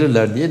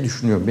olabilirler diye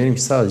düşünüyorum.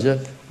 Benimki sadece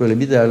böyle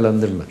bir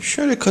değerlendirme.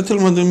 Şöyle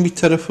katılmadığım bir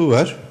tarafı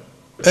var.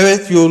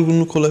 Evet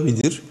yorgunluk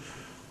olabilir.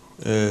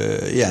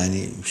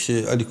 Yani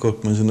işte Ali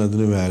Korkmaz'ın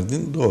adını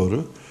verdin.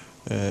 Doğru.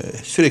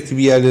 Sürekli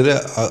bir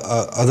yerlere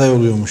aday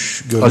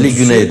oluyormuş görüntüsü. Ali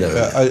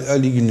Güney'de.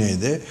 Ali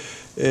Güney'de.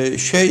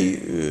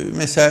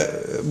 Mesela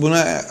buna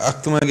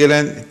aklıma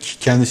gelen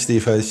kendisi de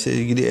ifadesiyle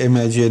ilgili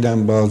Emel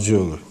Ceylan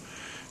Balcıoğlu.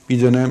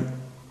 Bir dönem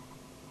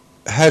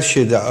her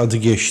şeyde adı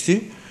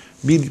geçti.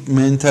 Bir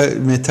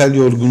metal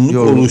yorgunluk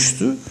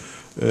oluştu.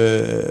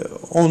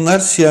 Onlar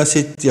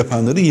siyaset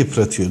yapanları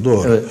yıpratıyor.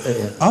 Doğru. Evet.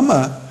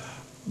 Ama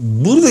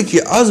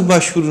buradaki az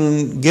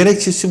başvurunun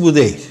gerekçesi bu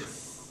değil.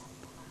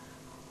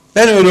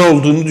 Ben öyle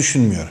olduğunu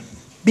düşünmüyorum.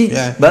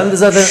 Yani ben de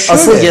zaten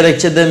şöyle, asıl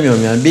gerekçe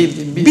demiyorum yani.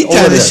 Bir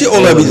tanesi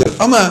olabilir.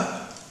 Ama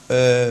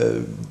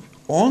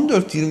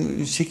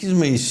 14-28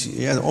 Mayıs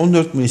yani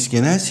 14 Mayıs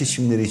genel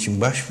seçimleri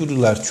için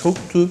başvurular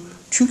çoktu.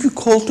 Çünkü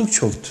koltuk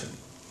çoktu.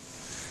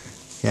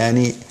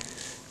 Yani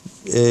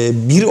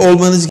bir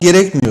olmanız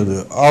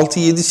gerekmiyordu.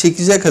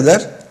 6-7-8'e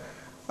kadar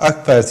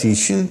AK Parti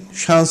için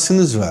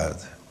şansınız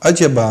vardı.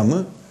 Acaba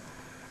mı?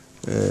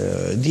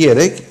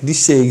 diyerek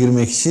listeye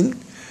girmek için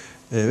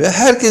ve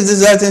herkes de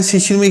zaten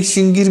seçilmek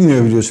için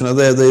girmiyor biliyorsun.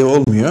 Aday adayı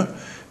olmuyor.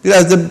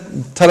 Biraz da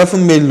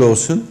tarafın belli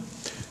olsun.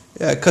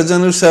 Ya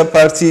kazanırsa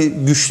parti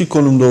güçlü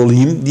konumda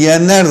olayım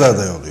diyenler de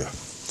aday oluyor.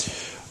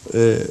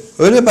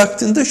 Öyle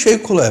baktığında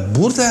şey kolay.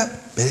 Burada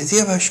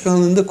belediye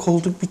başkanlığında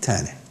koltuk bir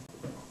tane.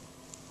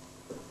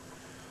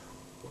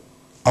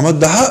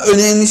 Ama daha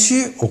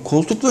önemlisi o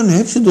koltukların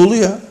hepsi dolu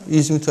ya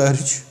İzmit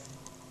hariç.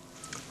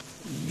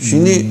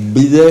 Şimdi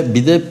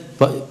bir de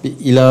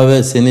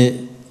ilave seni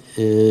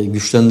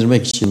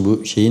güçlendirmek için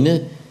bu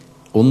şeyini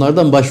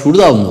onlardan başvuru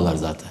da almıyorlar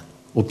zaten.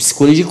 O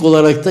psikolojik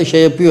olarak da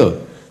şey yapıyor.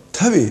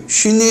 tabii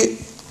şimdi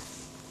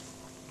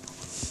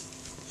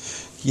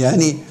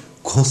yani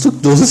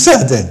koltuk dolu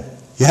zaten.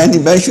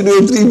 Yani ben şuraya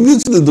oturayım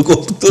diyorsun da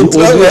koltukta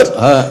oturan var.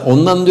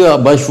 Ondan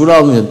diyor başvuru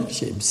almıyor.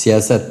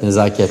 Siyaset,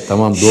 nezaket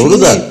tamam doğru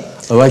Şimdi,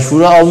 da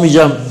başvuru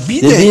almayacağım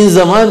dediğin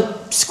zaman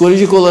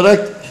psikolojik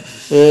olarak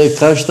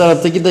karşı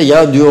taraftaki de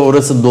ya diyor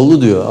orası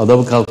dolu diyor.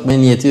 Adamın kalkmaya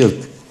niyeti yok.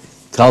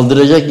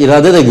 Kaldıracak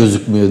irade de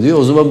gözükmüyor diyor.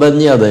 O zaman ben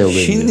niye aday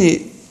olayım şimdi diyor.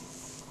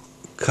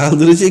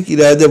 kaldıracak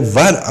irade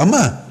var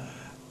ama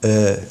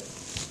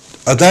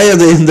aday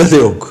adayında da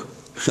yok.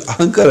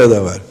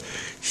 Ankara'da var.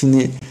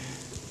 Şimdi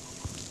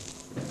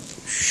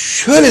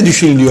şöyle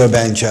düşünülüyor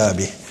bence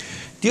abi.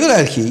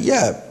 Diyorlar ki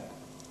ya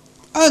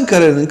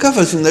Ankara'nın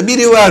kafasında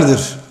biri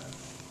vardır.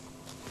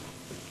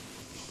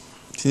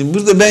 Şimdi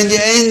burada bence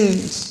en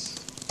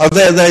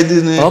aday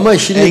adaylığını Ama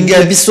şimdi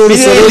bir soru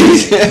sorayım.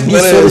 Bir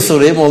soru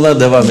sorayım onlar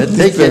devam et.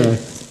 Peki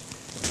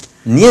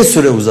niye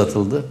süre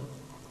uzatıldı?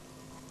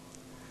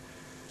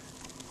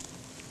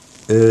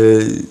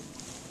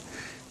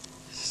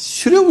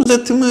 Süre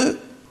uzatımı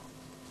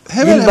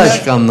İl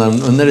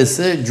başkanlarının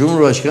önerisi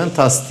Cumhurbaşkanı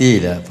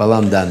tasdiğiyle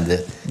falan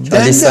dendi.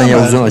 Ali İhsan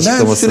Yavuz'un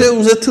açıklaması. Ben süre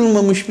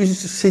uzatılmamış bir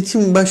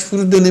seçim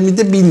başvuru dönemi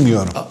de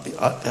bilmiyorum.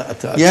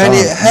 Yani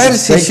tamam. her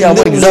seçimde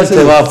ama güzel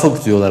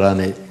tevafuk diyorlar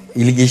hani.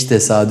 İlginç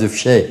tesadüf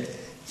şey.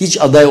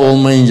 Hiç aday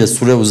olmayınca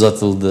süre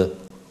uzatıldı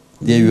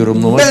diye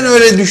yorumlamak. Ben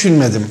öyle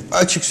düşünmedim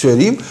açık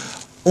söyleyeyim.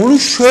 Onu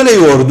şöyle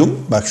yordum.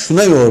 Bak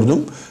şuna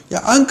yordum.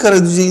 Ya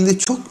Ankara düzeyinde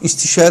çok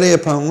istişare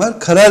yapan var.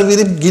 Karar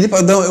verip gelip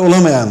aday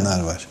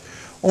olamayanlar var.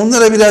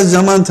 Onlara biraz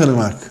zaman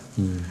tanımak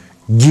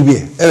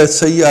gibi. Evet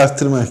sayıyı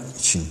arttırmak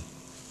için.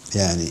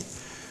 Yani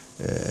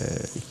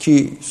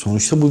ki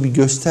sonuçta bu bir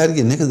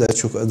gösterge. Ne kadar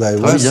çok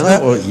aday varsa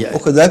canım,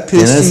 o kadar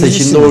prestijlisiniz. Genel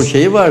seçimde o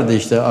şeyi vardı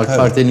işte AK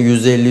Parti'nin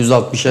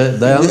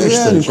 %50-%60'a dayanmıştı.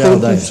 Yani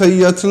korkunç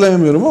sayıyı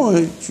hatırlayamıyorum ama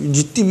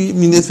ciddi bir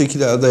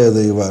milletvekili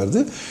adayı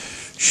vardı.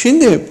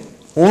 Şimdi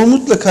onu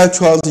mutlaka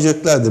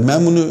çoğaltacaklardı.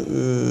 Ben bunu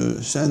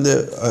sen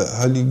de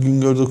Halil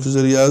Güngör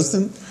 9'ları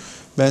yazdın.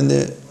 Ben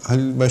de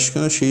Halil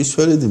Başkan'a şeyi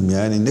söyledim.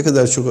 Yani ne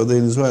kadar çok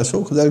adayınız varsa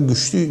o kadar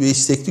güçlü ve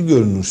istekli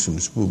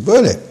görünürsünüz. Bu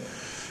böyle.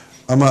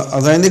 Ama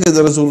aday ne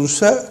kadar az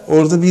olursa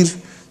orada bir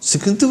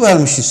sıkıntı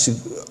varmış hissi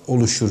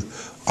oluşur.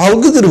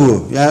 Algıdır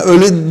bu. Yani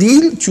öyle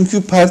değil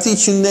çünkü parti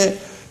içinde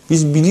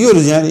biz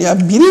biliyoruz yani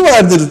ya biri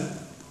vardır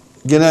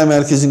genel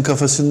merkezin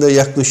kafasında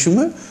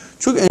yaklaşımı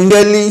çok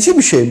engelleyici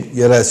bir şey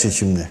yerel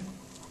seçimde.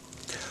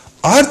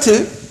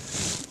 Artı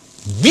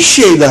bir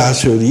şey daha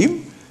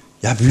söyleyeyim.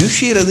 Ya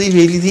Büyükşehir adayı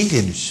belli değil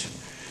henüz.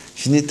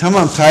 Şimdi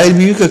tamam Tahir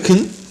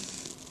Büyükakın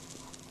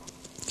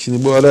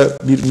şimdi bu ara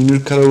bir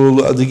Münir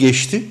Karaoğlu adı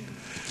geçti.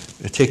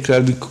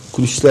 Tekrar bir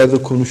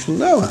kulislerde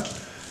konuşuldu ama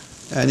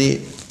yani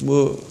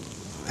bu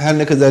her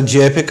ne kadar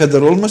CHP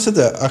kadar olmasa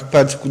da AK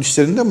Parti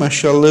kulislerinde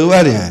maşallahı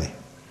var yani.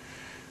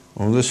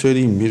 Onu da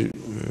söyleyeyim.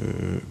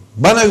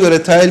 Bana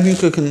göre Tahir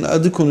Büyükakın'ın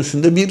adı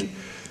konusunda bir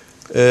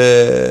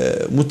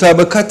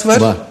mutabakat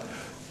var.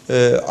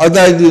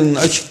 Adaylığının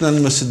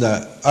açıklanması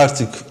da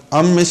artık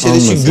an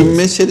meselesi, gün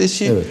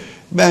meselesi. Evet.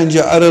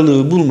 Bence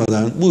aralığı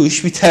bulmadan bu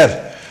iş biter.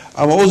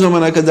 Ama o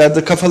zamana kadar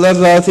da kafalar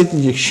rahat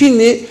etmeyecek.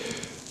 Şimdi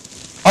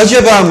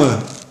acaba mı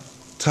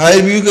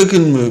Tahir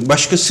Büyükakın mı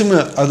başkası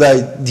mı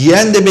aday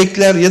diyen de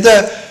bekler ya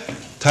da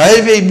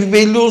Tahir Bey bir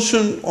belli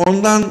olsun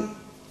ondan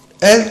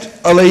el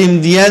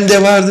alayım diyen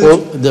de vardır.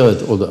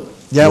 Evet o da.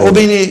 Yani o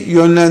beni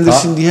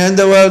yönlendirsin diyen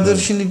de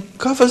vardır. Şimdi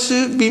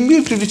kafası bin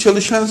bir türlü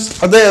çalışan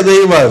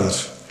adayı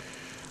vardır.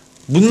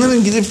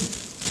 Bunların gidip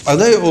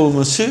aday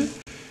olması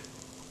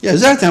ya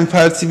zaten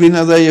parti beni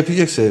aday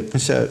yapacaksa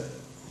mesela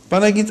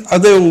bana git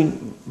aday ol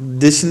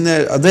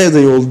desinler,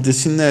 aday ol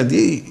desinler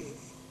diye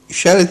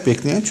işaret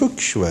bekleyen çok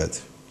kişi vardı.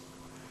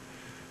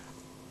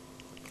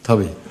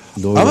 Tabii.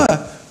 Doğru. Ama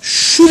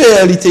şu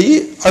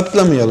realiteyi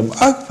atlamayalım.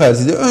 AK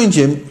Parti'de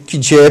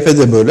önceki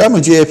CHP'de böyle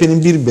ama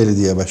CHP'nin bir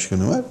belediye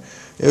başkanı var.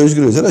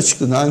 Özgür Özel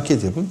açıkladı.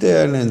 Anket yapıp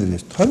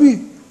değerlendireceğiz.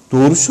 Tabii.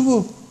 Doğrusu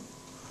bu.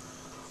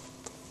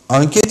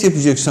 Anket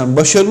yapacaksan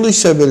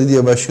başarılıysa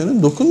belediye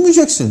başkanı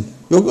dokunmayacaksın.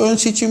 Yok ön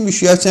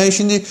seçimmiş. Ya sen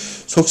şimdi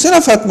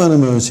soksana Fatma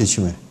Hanım'ı ön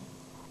seçime.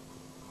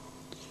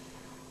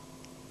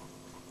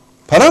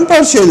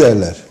 Paramparça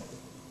ederler.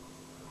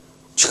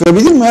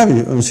 Çıkabilir mi abi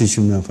ön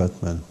seçimden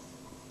Fatma Hanım?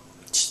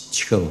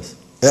 Çıkamaz.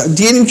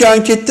 Diyelim ki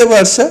ankette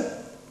varsa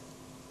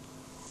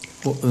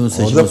O ön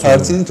seçime Orada sonra.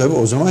 partinin tabii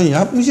o zaman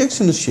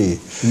yapmayacaksınız şeyi.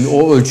 Şimdi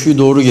o ölçüyü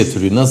doğru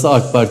getiriyor. Nasıl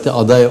AK Parti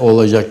aday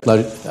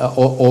olacaklar,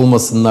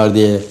 olmasınlar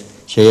diye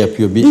şey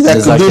yapıyor. Bir dakika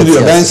nezaket dur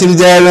diyor. Ben siyaseti. seni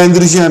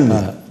değerlendireceğim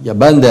diyor. Ya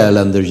ben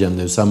değerlendireceğim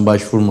diyor. Sen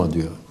başvurma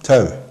diyor.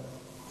 Tabii.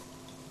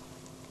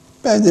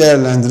 Ben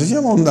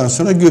değerlendireceğim. Ondan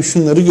sonra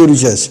şunları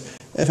göreceğiz.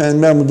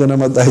 Efendim ben bu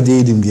dönem aday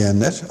değilim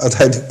diyenler,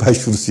 adaylık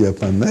başvurusu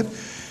yapanlar.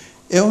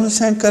 Onu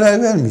sen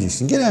karar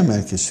vermeyeceksin. Genel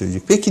merkez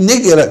söyleyecek. Peki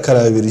ne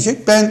karar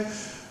verecek? Ben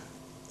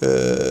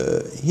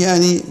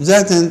yani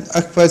zaten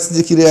AK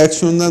Parti'deki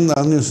reaksiyondan da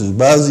anlıyorsunuz.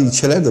 Bazı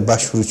ilçelerde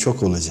başvuru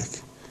çok olacak.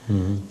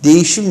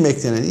 Değişim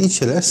beklenen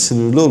ilçeler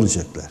sınırlı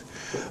olacaklar.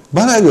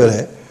 Bana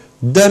göre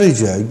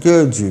Darıca,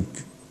 Gölcük,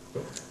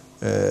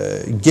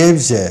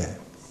 Gebze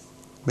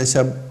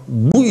mesela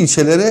bu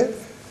ilçelere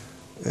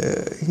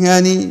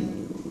yani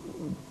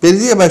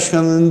belediye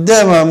başkanlığının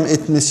devam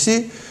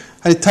etmesi,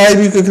 hani Tayyip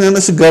Büyükakın'a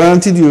nasıl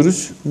garanti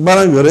diyoruz,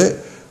 bana göre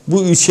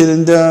bu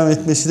ilçelerin devam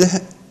etmesi de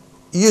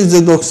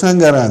 %90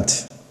 garanti.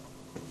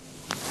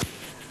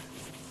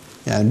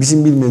 Yani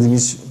bizim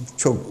bilmediğimiz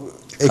çok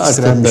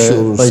ekstrem bir şey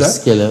olursa.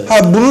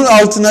 Bunun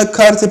altına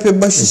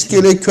Kartepe,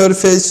 Başiskele,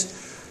 Körfez,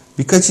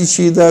 birkaç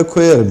ilçeyi daha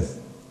koyarım.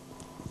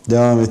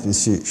 Devam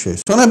etmesi şey.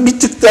 Sonra bir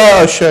tık daha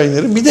aşağı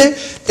inerim. Bir de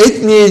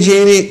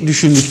etmeyeceğini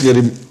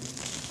düşündüklerim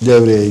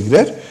devreye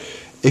girer.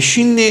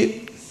 Şimdi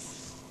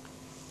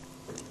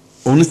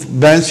onu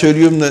ben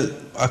söylüyorum da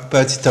AK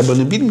Parti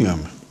tabanı bilmiyor mu?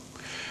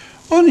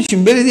 Onun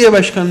için belediye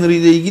başkanları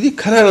ile ilgili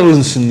karar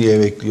alınsın diye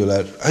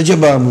bekliyorlar.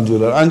 Acaba mı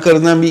diyorlar.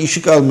 Ankara'dan bir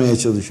ışık almaya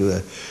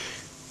çalışıyorlar.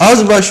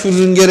 Az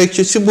başvurunun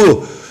gerekçesi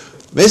bu.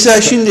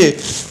 Mesela şimdi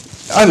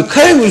abi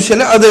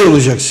Karagümrük'e aday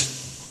olacaksın.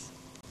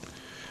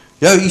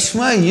 Ya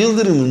İsmail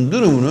Yıldırım'ın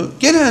durumunu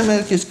genel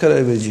merkez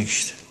karar verecek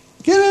işte.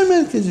 Genel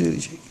merkez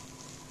verecek.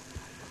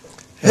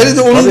 Hele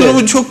de onun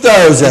durumu çok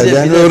daha özel.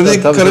 Yani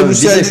örnek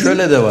Karagümrük'e. Bir de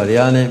şöyle de var.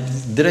 Yani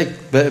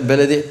direkt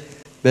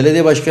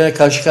belediye başkanına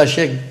karşı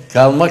karşıya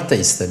kalmak da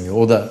istemiyor.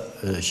 O da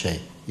şey.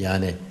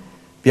 Yani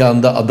bir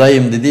anda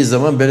adayım dediği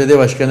zaman belediye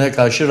başkanına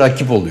karşı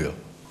rakip oluyor.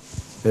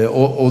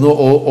 Onu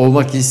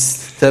olmak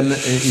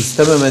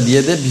istememe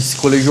diye de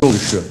psikoloji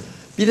oluşuyor.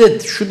 Bir de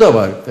şu da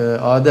var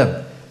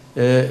Adem.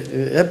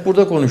 Hep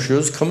burada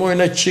konuşuyoruz.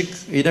 Kamuoyuna çık,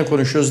 yine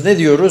konuşuyoruz. Ne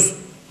diyoruz?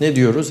 Ne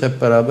diyoruz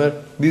hep beraber?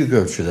 Büyük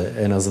ölçüde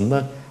en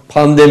azından.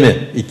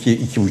 Pandemi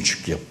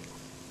 2,5 yıl.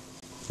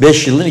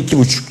 5 yılın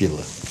 2,5 yılı.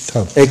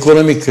 Tamam.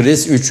 Ekonomik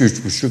kriz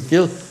 3,5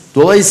 yıl.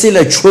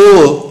 Dolayısıyla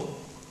çoğu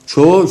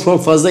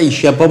çok fazla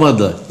iş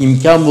yapamadı.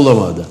 İmkan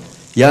bulamadı.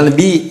 Yani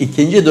bir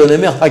ikinci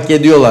dönemi hak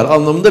ediyorlar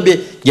anlamında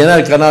bir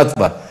genel kanaat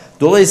var.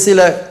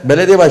 Dolayısıyla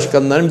belediye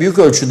başkanlarının büyük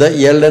ölçüde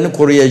yerlerini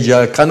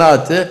koruyacağı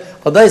kanaati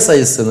aday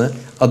sayısını,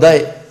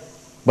 aday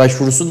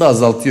başvurusunu da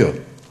azaltıyor.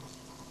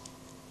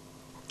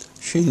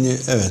 Şimdi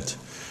evet.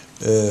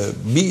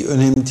 Bir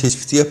önemli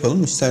tespiti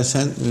yapalım.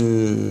 İstersen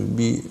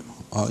bir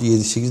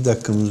 7-8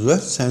 dakikamız var.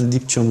 Sen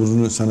dip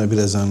çamurunu sana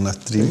biraz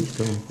anlattırayım.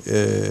 Peki,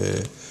 tamam.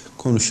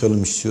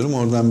 Konuşalım istiyorum.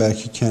 Oradan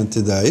belki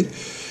kente dair.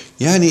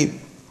 Yani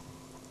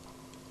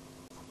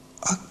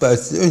AK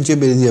Parti'de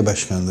önce belediye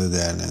başkanlığı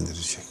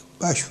değerlendirecek.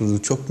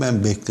 Başvuru çok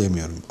ben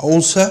beklemiyorum.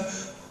 Olsa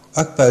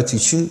AK Parti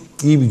için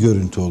iyi bir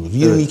görüntü olur.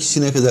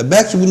 22'sine kadar.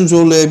 Belki bunu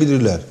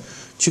zorlayabilirler.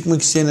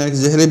 Çıkmak isteyen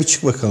herkese hele bir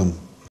çık bakalım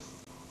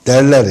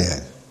derler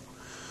yani.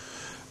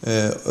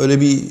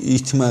 Öyle bir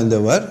ihtimal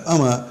de var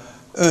ama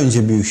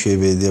önce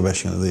Büyükşehir Belediye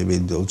Başkanı adayı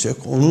belli olacak.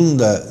 Onun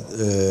da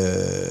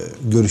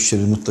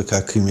görüşleri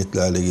mutlaka kıymetli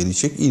hale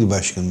gelecek. İl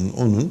başkanının,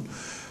 onun,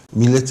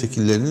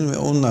 milletvekillerinin ve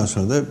ondan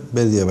sonra da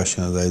belediye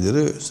başkan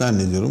adayları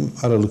zannediyorum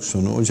Aralık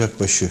sonu, Ocak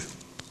başı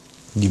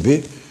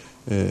gibi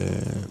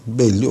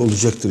belli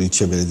olacaktır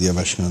ilçe belediye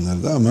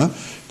başkanları da ama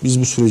biz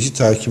bu süreci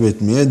takip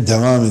etmeye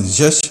devam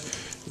edeceğiz.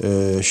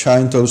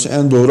 Şahin Talus'un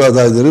en doğru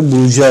adayları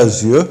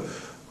bulacağız diyor.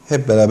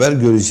 Hep beraber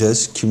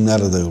göreceğiz kimler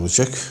aday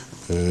olacak.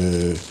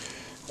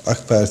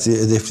 AK Parti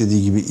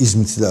hedeflediği gibi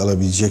İzmit'i de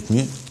alabilecek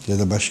mi? Ya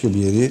da başka bir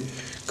yeri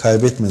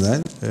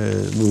kaybetmeden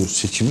bu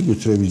seçimi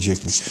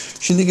götürebilecek mi?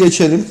 Şimdi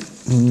geçelim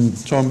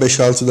son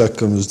 5-6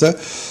 dakikamızda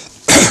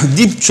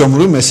dip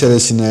çamuru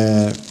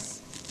meselesine.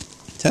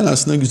 Sen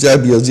aslında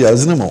güzel bir yazı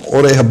yazdın ama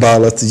oraya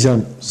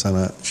bağlatacağım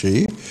sana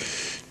şeyi.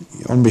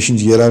 15.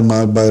 Yerel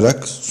Mavi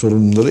Bayrak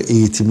Sorumluları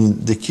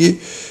Eğitimindeki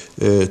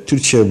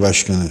Türkçe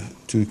Başkanı,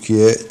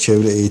 Türkiye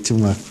Çevre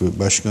Eğitim Vakfı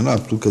Başkanı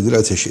Abdülkadir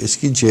Ateş,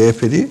 eski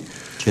CHP'li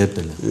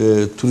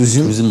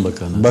Turizm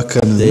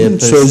Bakanı'nın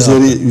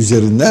sözleri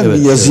üzerinden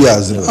bir yazı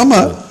yazdı.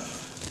 Ama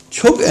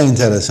çok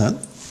enteresan.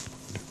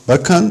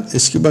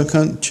 Eski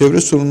bakan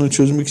çevre sorununu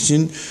çözmek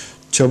için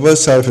çaba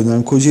sarf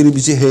eden Kocaeli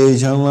bizi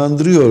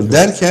heyecanlandırıyor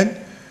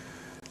derken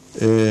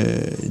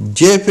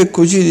CHP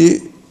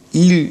Kocaeli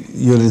İl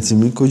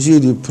Yönetimi,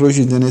 Kocaeli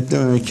Proje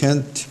Denetleme ve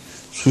Kent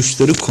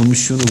Suçları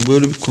Komisyonu,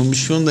 böyle bir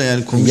komisyon da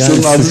yani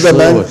komisyonun adı da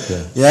ben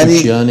yani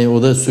suç, yani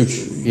o da suç.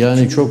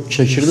 Yani çok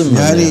şaşırdım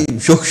ben. Yani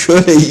çok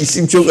şöyle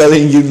isim çok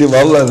alengirli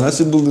vallahi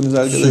nasıl buldunuz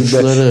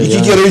arkadaşlar?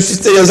 İki kere üst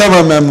üste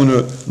yazamam ben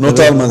bunu not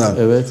almadan.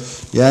 Evet.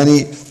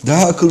 Yani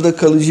daha akılda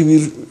kalıcı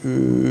bir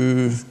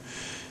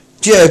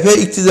CHP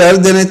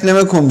İktidarı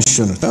Denetleme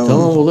Komisyonu. Tamam mı?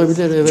 Tamam,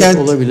 olabilir, evet,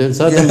 olabilir.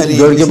 Zaten yani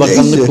Gölge işte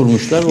Bakanlığı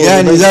kurmuşlar.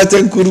 Yani orada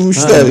zaten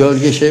kurmuşlar.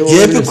 gölge şey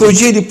CHP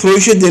Kocaeli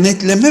Proje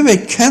Denetleme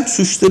ve Kent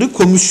Suçları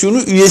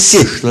Komisyonu üyesi.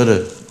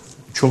 Suçları.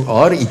 Çok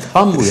ağır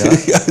itham bu ya.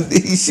 Yani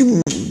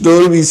isim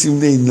doğru bir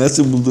isim değil.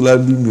 Nasıl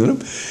buldular bilmiyorum.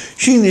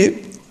 Şimdi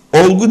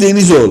Olgu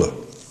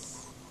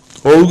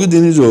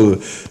Denizoğlu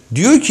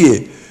diyor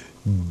ki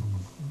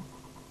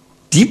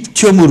dip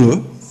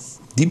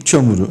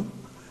çamuru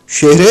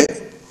şehre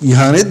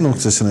ihanet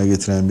noktasına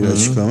getiren bir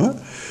açıklama.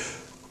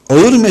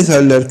 Ağır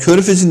metaller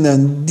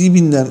körfezinden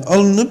dibinden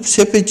alınıp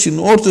sepetçinin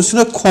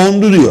ortasına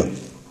kondu diyor.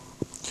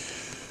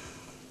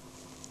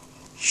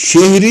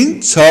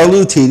 Şehrin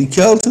sağlığı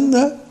tehlike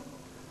altında,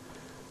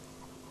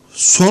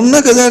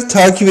 sonuna kadar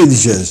takip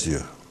edeceğiz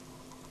diyor.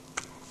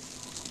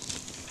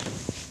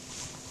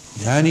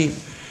 Yani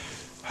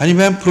hani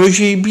ben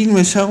projeyi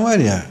bilmesem var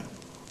ya,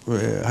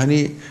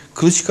 hani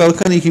Kılıç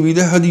Kalkan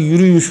ekibiyle hadi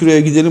yürüyün şuraya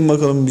gidelim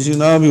bakalım bizi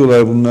ne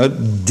yapıyorlar bunlar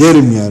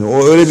derim yani.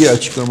 O öyle bir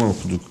açıklama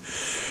okuduk.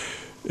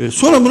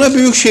 Sonra buna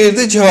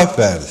Büyükşehir'de cevap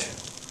verdi.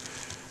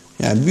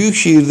 Yani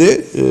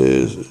Büyükşehir'de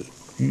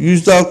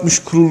 %60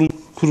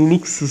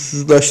 kuruluk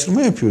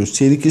susuzlaştırma yapıyoruz.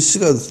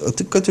 Tehlikesiz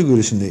atık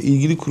kategorisinde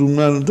ilgili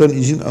kurumlardan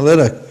izin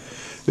alarak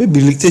ve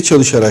birlikte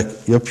çalışarak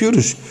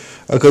yapıyoruz.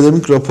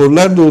 Akademik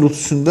raporlar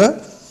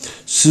doğrultusunda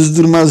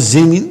sızdırmaz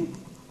zemin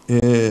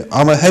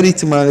ama her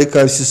ihtimale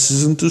karşı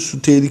sızıntı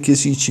su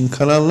tehlikesi için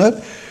kanallar,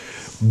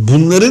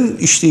 bunların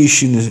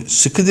işleyişini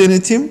sıkı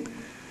denetim,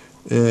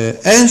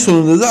 en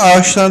sonunda da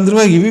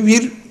ağaçlandırma gibi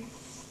bir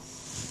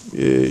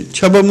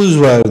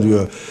çabamız var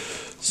diyor.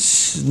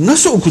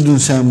 Nasıl okudun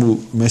sen bu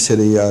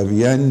meseleyi abi?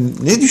 Yani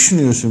ne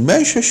düşünüyorsun?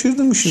 Ben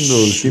şaşırdım işin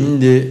doğrusu.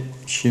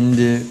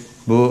 Şimdi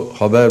bu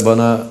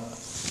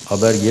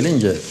haber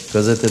gelince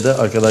gazetede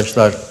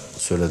arkadaşlar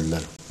söylediler.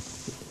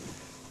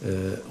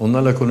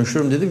 Onlarla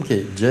konuşuyorum, dedim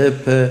ki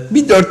CHP...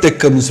 Bir 4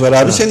 dakikamız var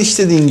abi. Sen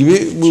istediğin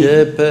gibi bu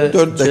 4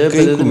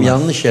 dakikayı dedim kullan.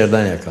 yanlış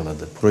yerden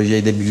yakaladı.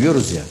 Projeyi de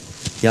biliyoruz ya.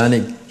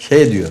 Yani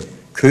diyor,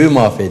 köyü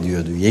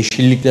mahvediyor diyor.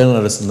 Yeşilliklerin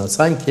arasında.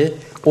 Sanki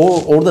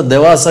orada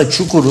devasa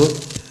çukuru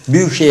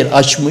Büyükşehir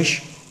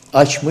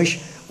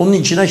açmış. Onun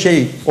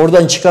içine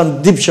oradan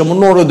çıkan dip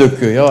çamurunu oraya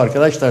döküyor. Ya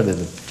arkadaşlar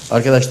dedim.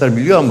 Arkadaşlar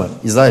biliyor ama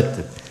izah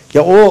ettim.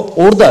 Ya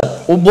orada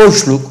o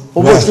boşluk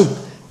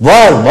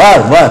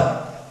var.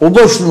 O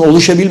boşluğun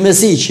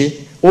oluşabilmesi için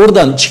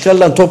oradan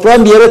çıkarılan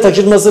toprağın bir yere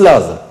taşınması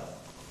lazım.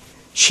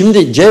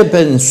 Şimdi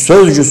CHP'nin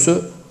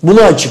sözcüsü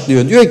bunu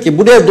açıklıyor. Diyor ki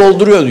buraya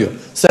dolduruyor diyor.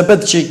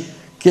 Sepet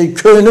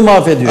köyünü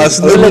mahvediyor.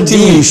 Aslında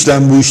rutin bir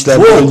işlem bu işler.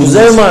 Bu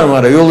Kuzey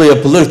Marmara yolu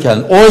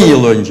yapılırken 10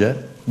 yıl önce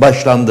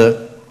başlandı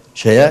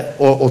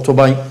o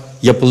otoban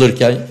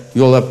yapılırken,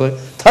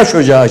 taş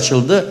ocağı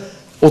açıldı.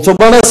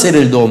 Otobana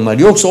serildi onlar.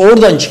 Yoksa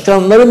oradan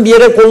çıkanların bir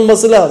yere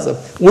konulması lazım.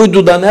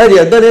 Uydudan her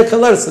yerden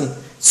yakalarsın.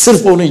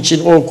 Sırf onun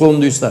için o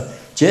konuduysa.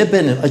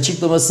 CHP'nin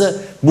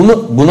açıklaması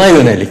buna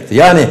yönelikti.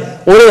 Yani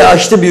oraya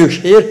açtı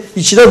Büyükşehir,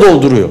 içine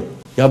dolduruyor.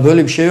 Ya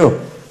böyle bir şey yok.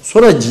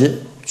 Sonra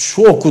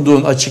şu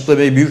okuduğun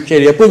açıklamayı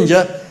Büyükşehir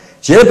yapınca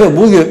CHP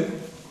bugün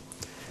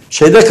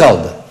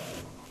kaldı.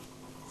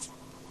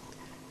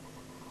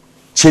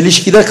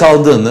 Çelişkide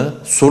kaldığını,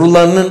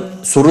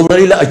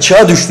 sorularıyla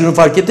açığa düştüğünü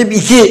fark edip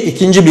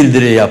ikinci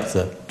bildiri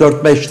yaptı.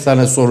 4-5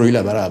 tane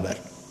soruyla beraber.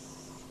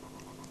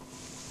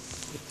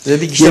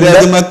 Dedik geri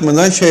adım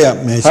atmadan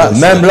yapmaya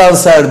çalışıyor. Membran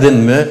serdin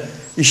mi?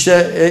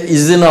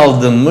 İzin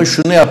aldın mı?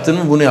 Şunu yaptın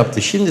mı? Bunu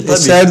yaptı. Şimdi tabii.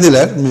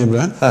 Serdiler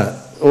membran.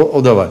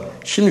 O da var.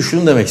 Şimdi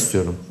şunu demek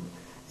istiyorum.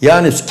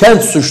 Yani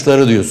kent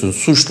suçları diyorsun.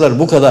 Suçlar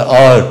bu kadar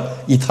ağır,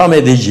 itham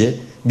edici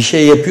bir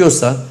şey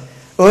yapıyorsan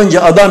önce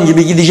adam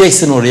gibi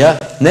gideceksin oraya.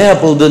 Ne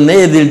yapıldığını,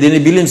 ne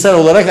edildiğini bilimsel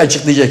olarak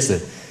açıklayacaksın.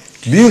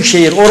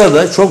 Büyükşehir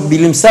orada çok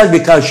bilimsel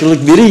bir karşılık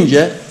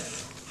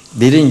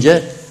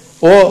verince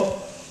o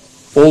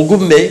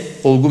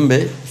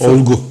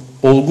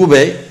Olgu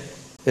Bey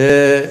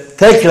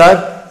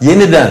tekrar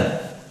yeniden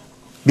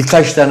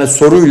birkaç tane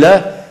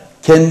soruyla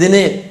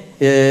kendini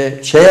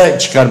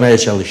çıkarmaya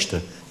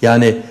çalıştı.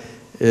 Yani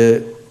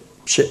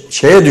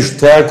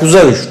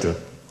teyakkuza düştü.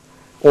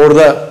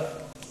 Orada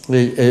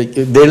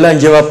verilen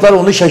cevaplar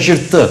onu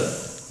şaşırttı.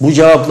 Bu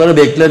cevapları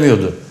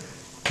beklemiyordu.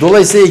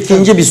 Dolayısıyla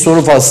ikinci bir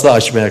soru faslı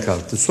açmaya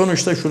kalktı.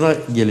 Sonuçta şuna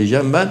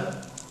geleceğim ben.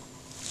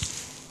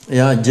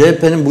 Ya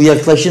CHP'nin bu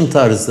yaklaşım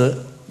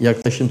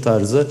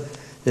tarzı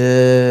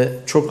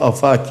çok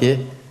afaki,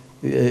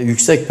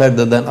 yüksek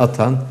perdeden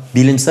atan,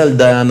 bilimsel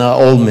dayanağı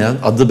olmayan,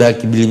 adı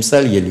belki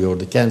bilimsel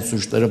geliyordu. Kent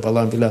suçları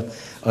falan filan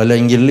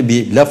alengirli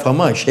bir laf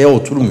ama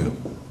oturmuyor.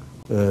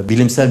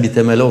 Bilimsel bir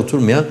temele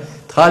oturmayan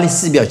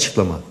talihsiz bir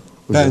açıklama.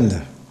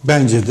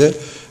 Bence de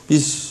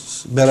biz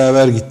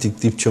beraber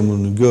gittik, dip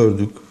çamurunu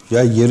gördük.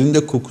 Ya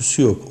yerinde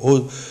kokusu yok.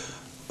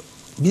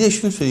 Bir de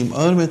şunu söyleyeyim,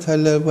 ağır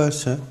metaller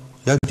varsa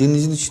ya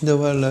denizin içinde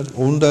varlar.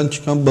 Ondan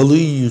çıkan balığı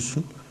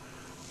yiyorsun.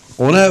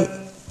 Ona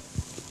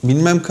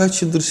bilmem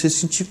kaç yıldır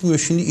sesin çıkmıyor.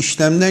 Şimdi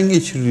işlemden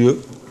geçiriliyor.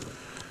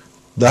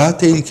 Daha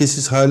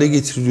tehlikesiz hale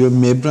getiriliyor.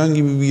 Membran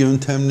gibi bir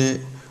yöntemle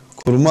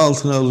koruma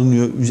altına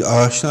alınıyor.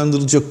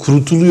 Ağaçlandırılacak,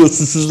 kurutuluyor,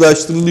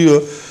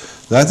 susuzlaştırılıyor.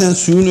 Zaten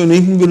suyun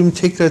önemli bölümü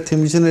tekrar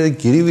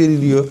temizlenerek geri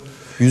veriliyor.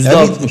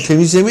 %60.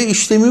 Temizleme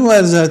işlemi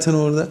var zaten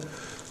orada.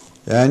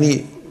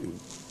 Yani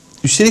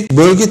üstelik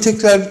bölge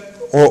tekrar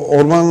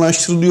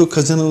ormanlaştırılıyor,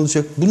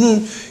 kazanılacak.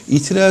 Bunun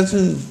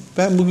itirazın,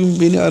 ben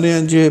bugün beni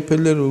arayan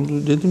CHP'liler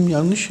oldu. Dedim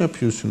yanlış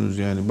yapıyorsunuz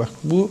yani. Bak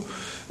bu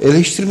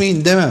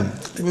eleştirmeyin demem.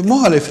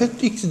 Muhalefet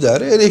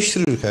iktidarı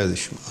eleştirir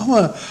kardeşim.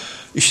 Ama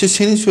işte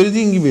senin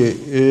söylediğin gibi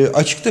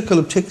açıkta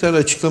kalıp tekrar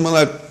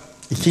açıklamalar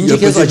İkinci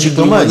kez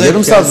açıklama,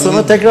 yarım saat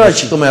sonra tekrar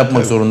açıklama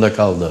yapmak zorunda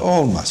kaldı.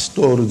 Olmaz,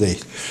 doğru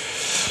değil.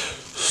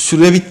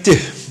 Süre bitti.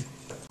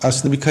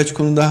 Aslında birkaç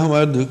konu daha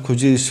vardı.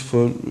 Kocaeli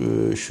Spor,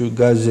 şu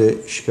Gazze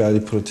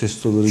işgali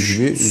protestoları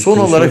gibi. Son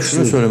olarak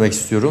şunu söylemek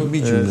istiyorum.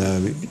 Bir cümle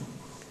abi.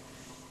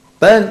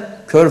 Ben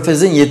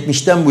Körfez'in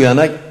 70'ten bu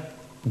yana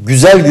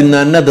güzel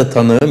günlerine de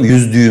tanığım.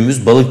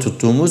 Yüzdüğümüz, balık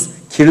tuttuğumuz,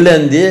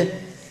 kirlendiği,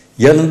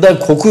 yanında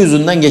koku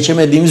yüzünden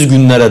geçemediğimiz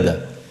günlere de,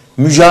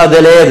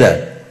 mücadeleye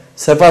de.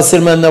 Sefa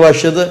Sirmen'le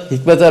başladı,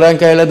 Hikmet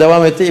Erankaya ile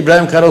devam etti,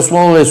 İbrahim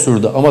Karaosmanoğlu'ya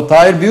sürdü. Ama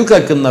Tahir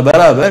Büyükakın'la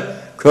beraber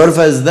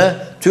Körfez'de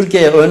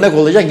Türkiye'ye örnek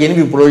olacak yeni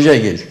bir proje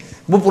geliyor.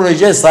 Bu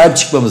projeye sahip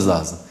çıkmamız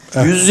lazım.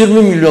 Evet.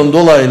 120 milyon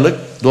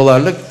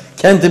dolarlık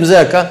kentimize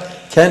yakan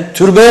kent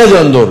türbeye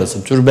döndü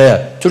orası,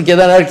 türbeye.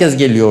 Türkiye'den herkes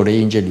geliyor oraya,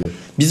 inceliyor.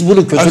 Biz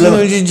bunu kötülemek...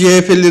 önce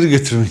CHP'lileri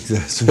götürmek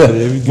lazım.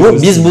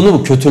 Biz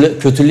bunu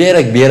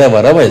kötüleyerek bir yere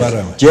varamayız.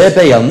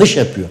 CHP yanlış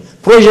yapıyor.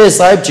 Projeye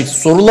sahip çıksın,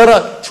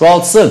 sorulara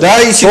çoğaltsın.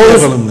 Daha iyisini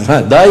yapalım.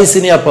 Daha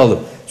iyisini yapalım.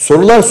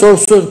 Sorular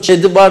sorsun,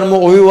 ÇED'i var mı,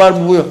 oyu var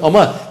mı, bu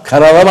ama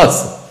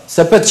karalamazsın.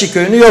 Sepetçi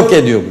köyünü yok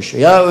ediyormuş.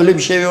 Ya öyle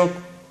bir şey yok.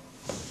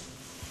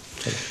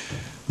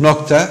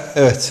 Nokta.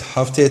 Evet,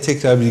 haftaya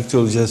tekrar birlikte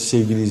olacağız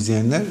sevgili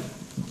izleyenler.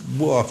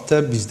 Bu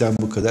hafta bizden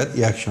bu kadar.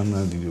 İyi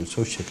akşamlar diliyoruz.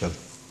 Hoşça kalın.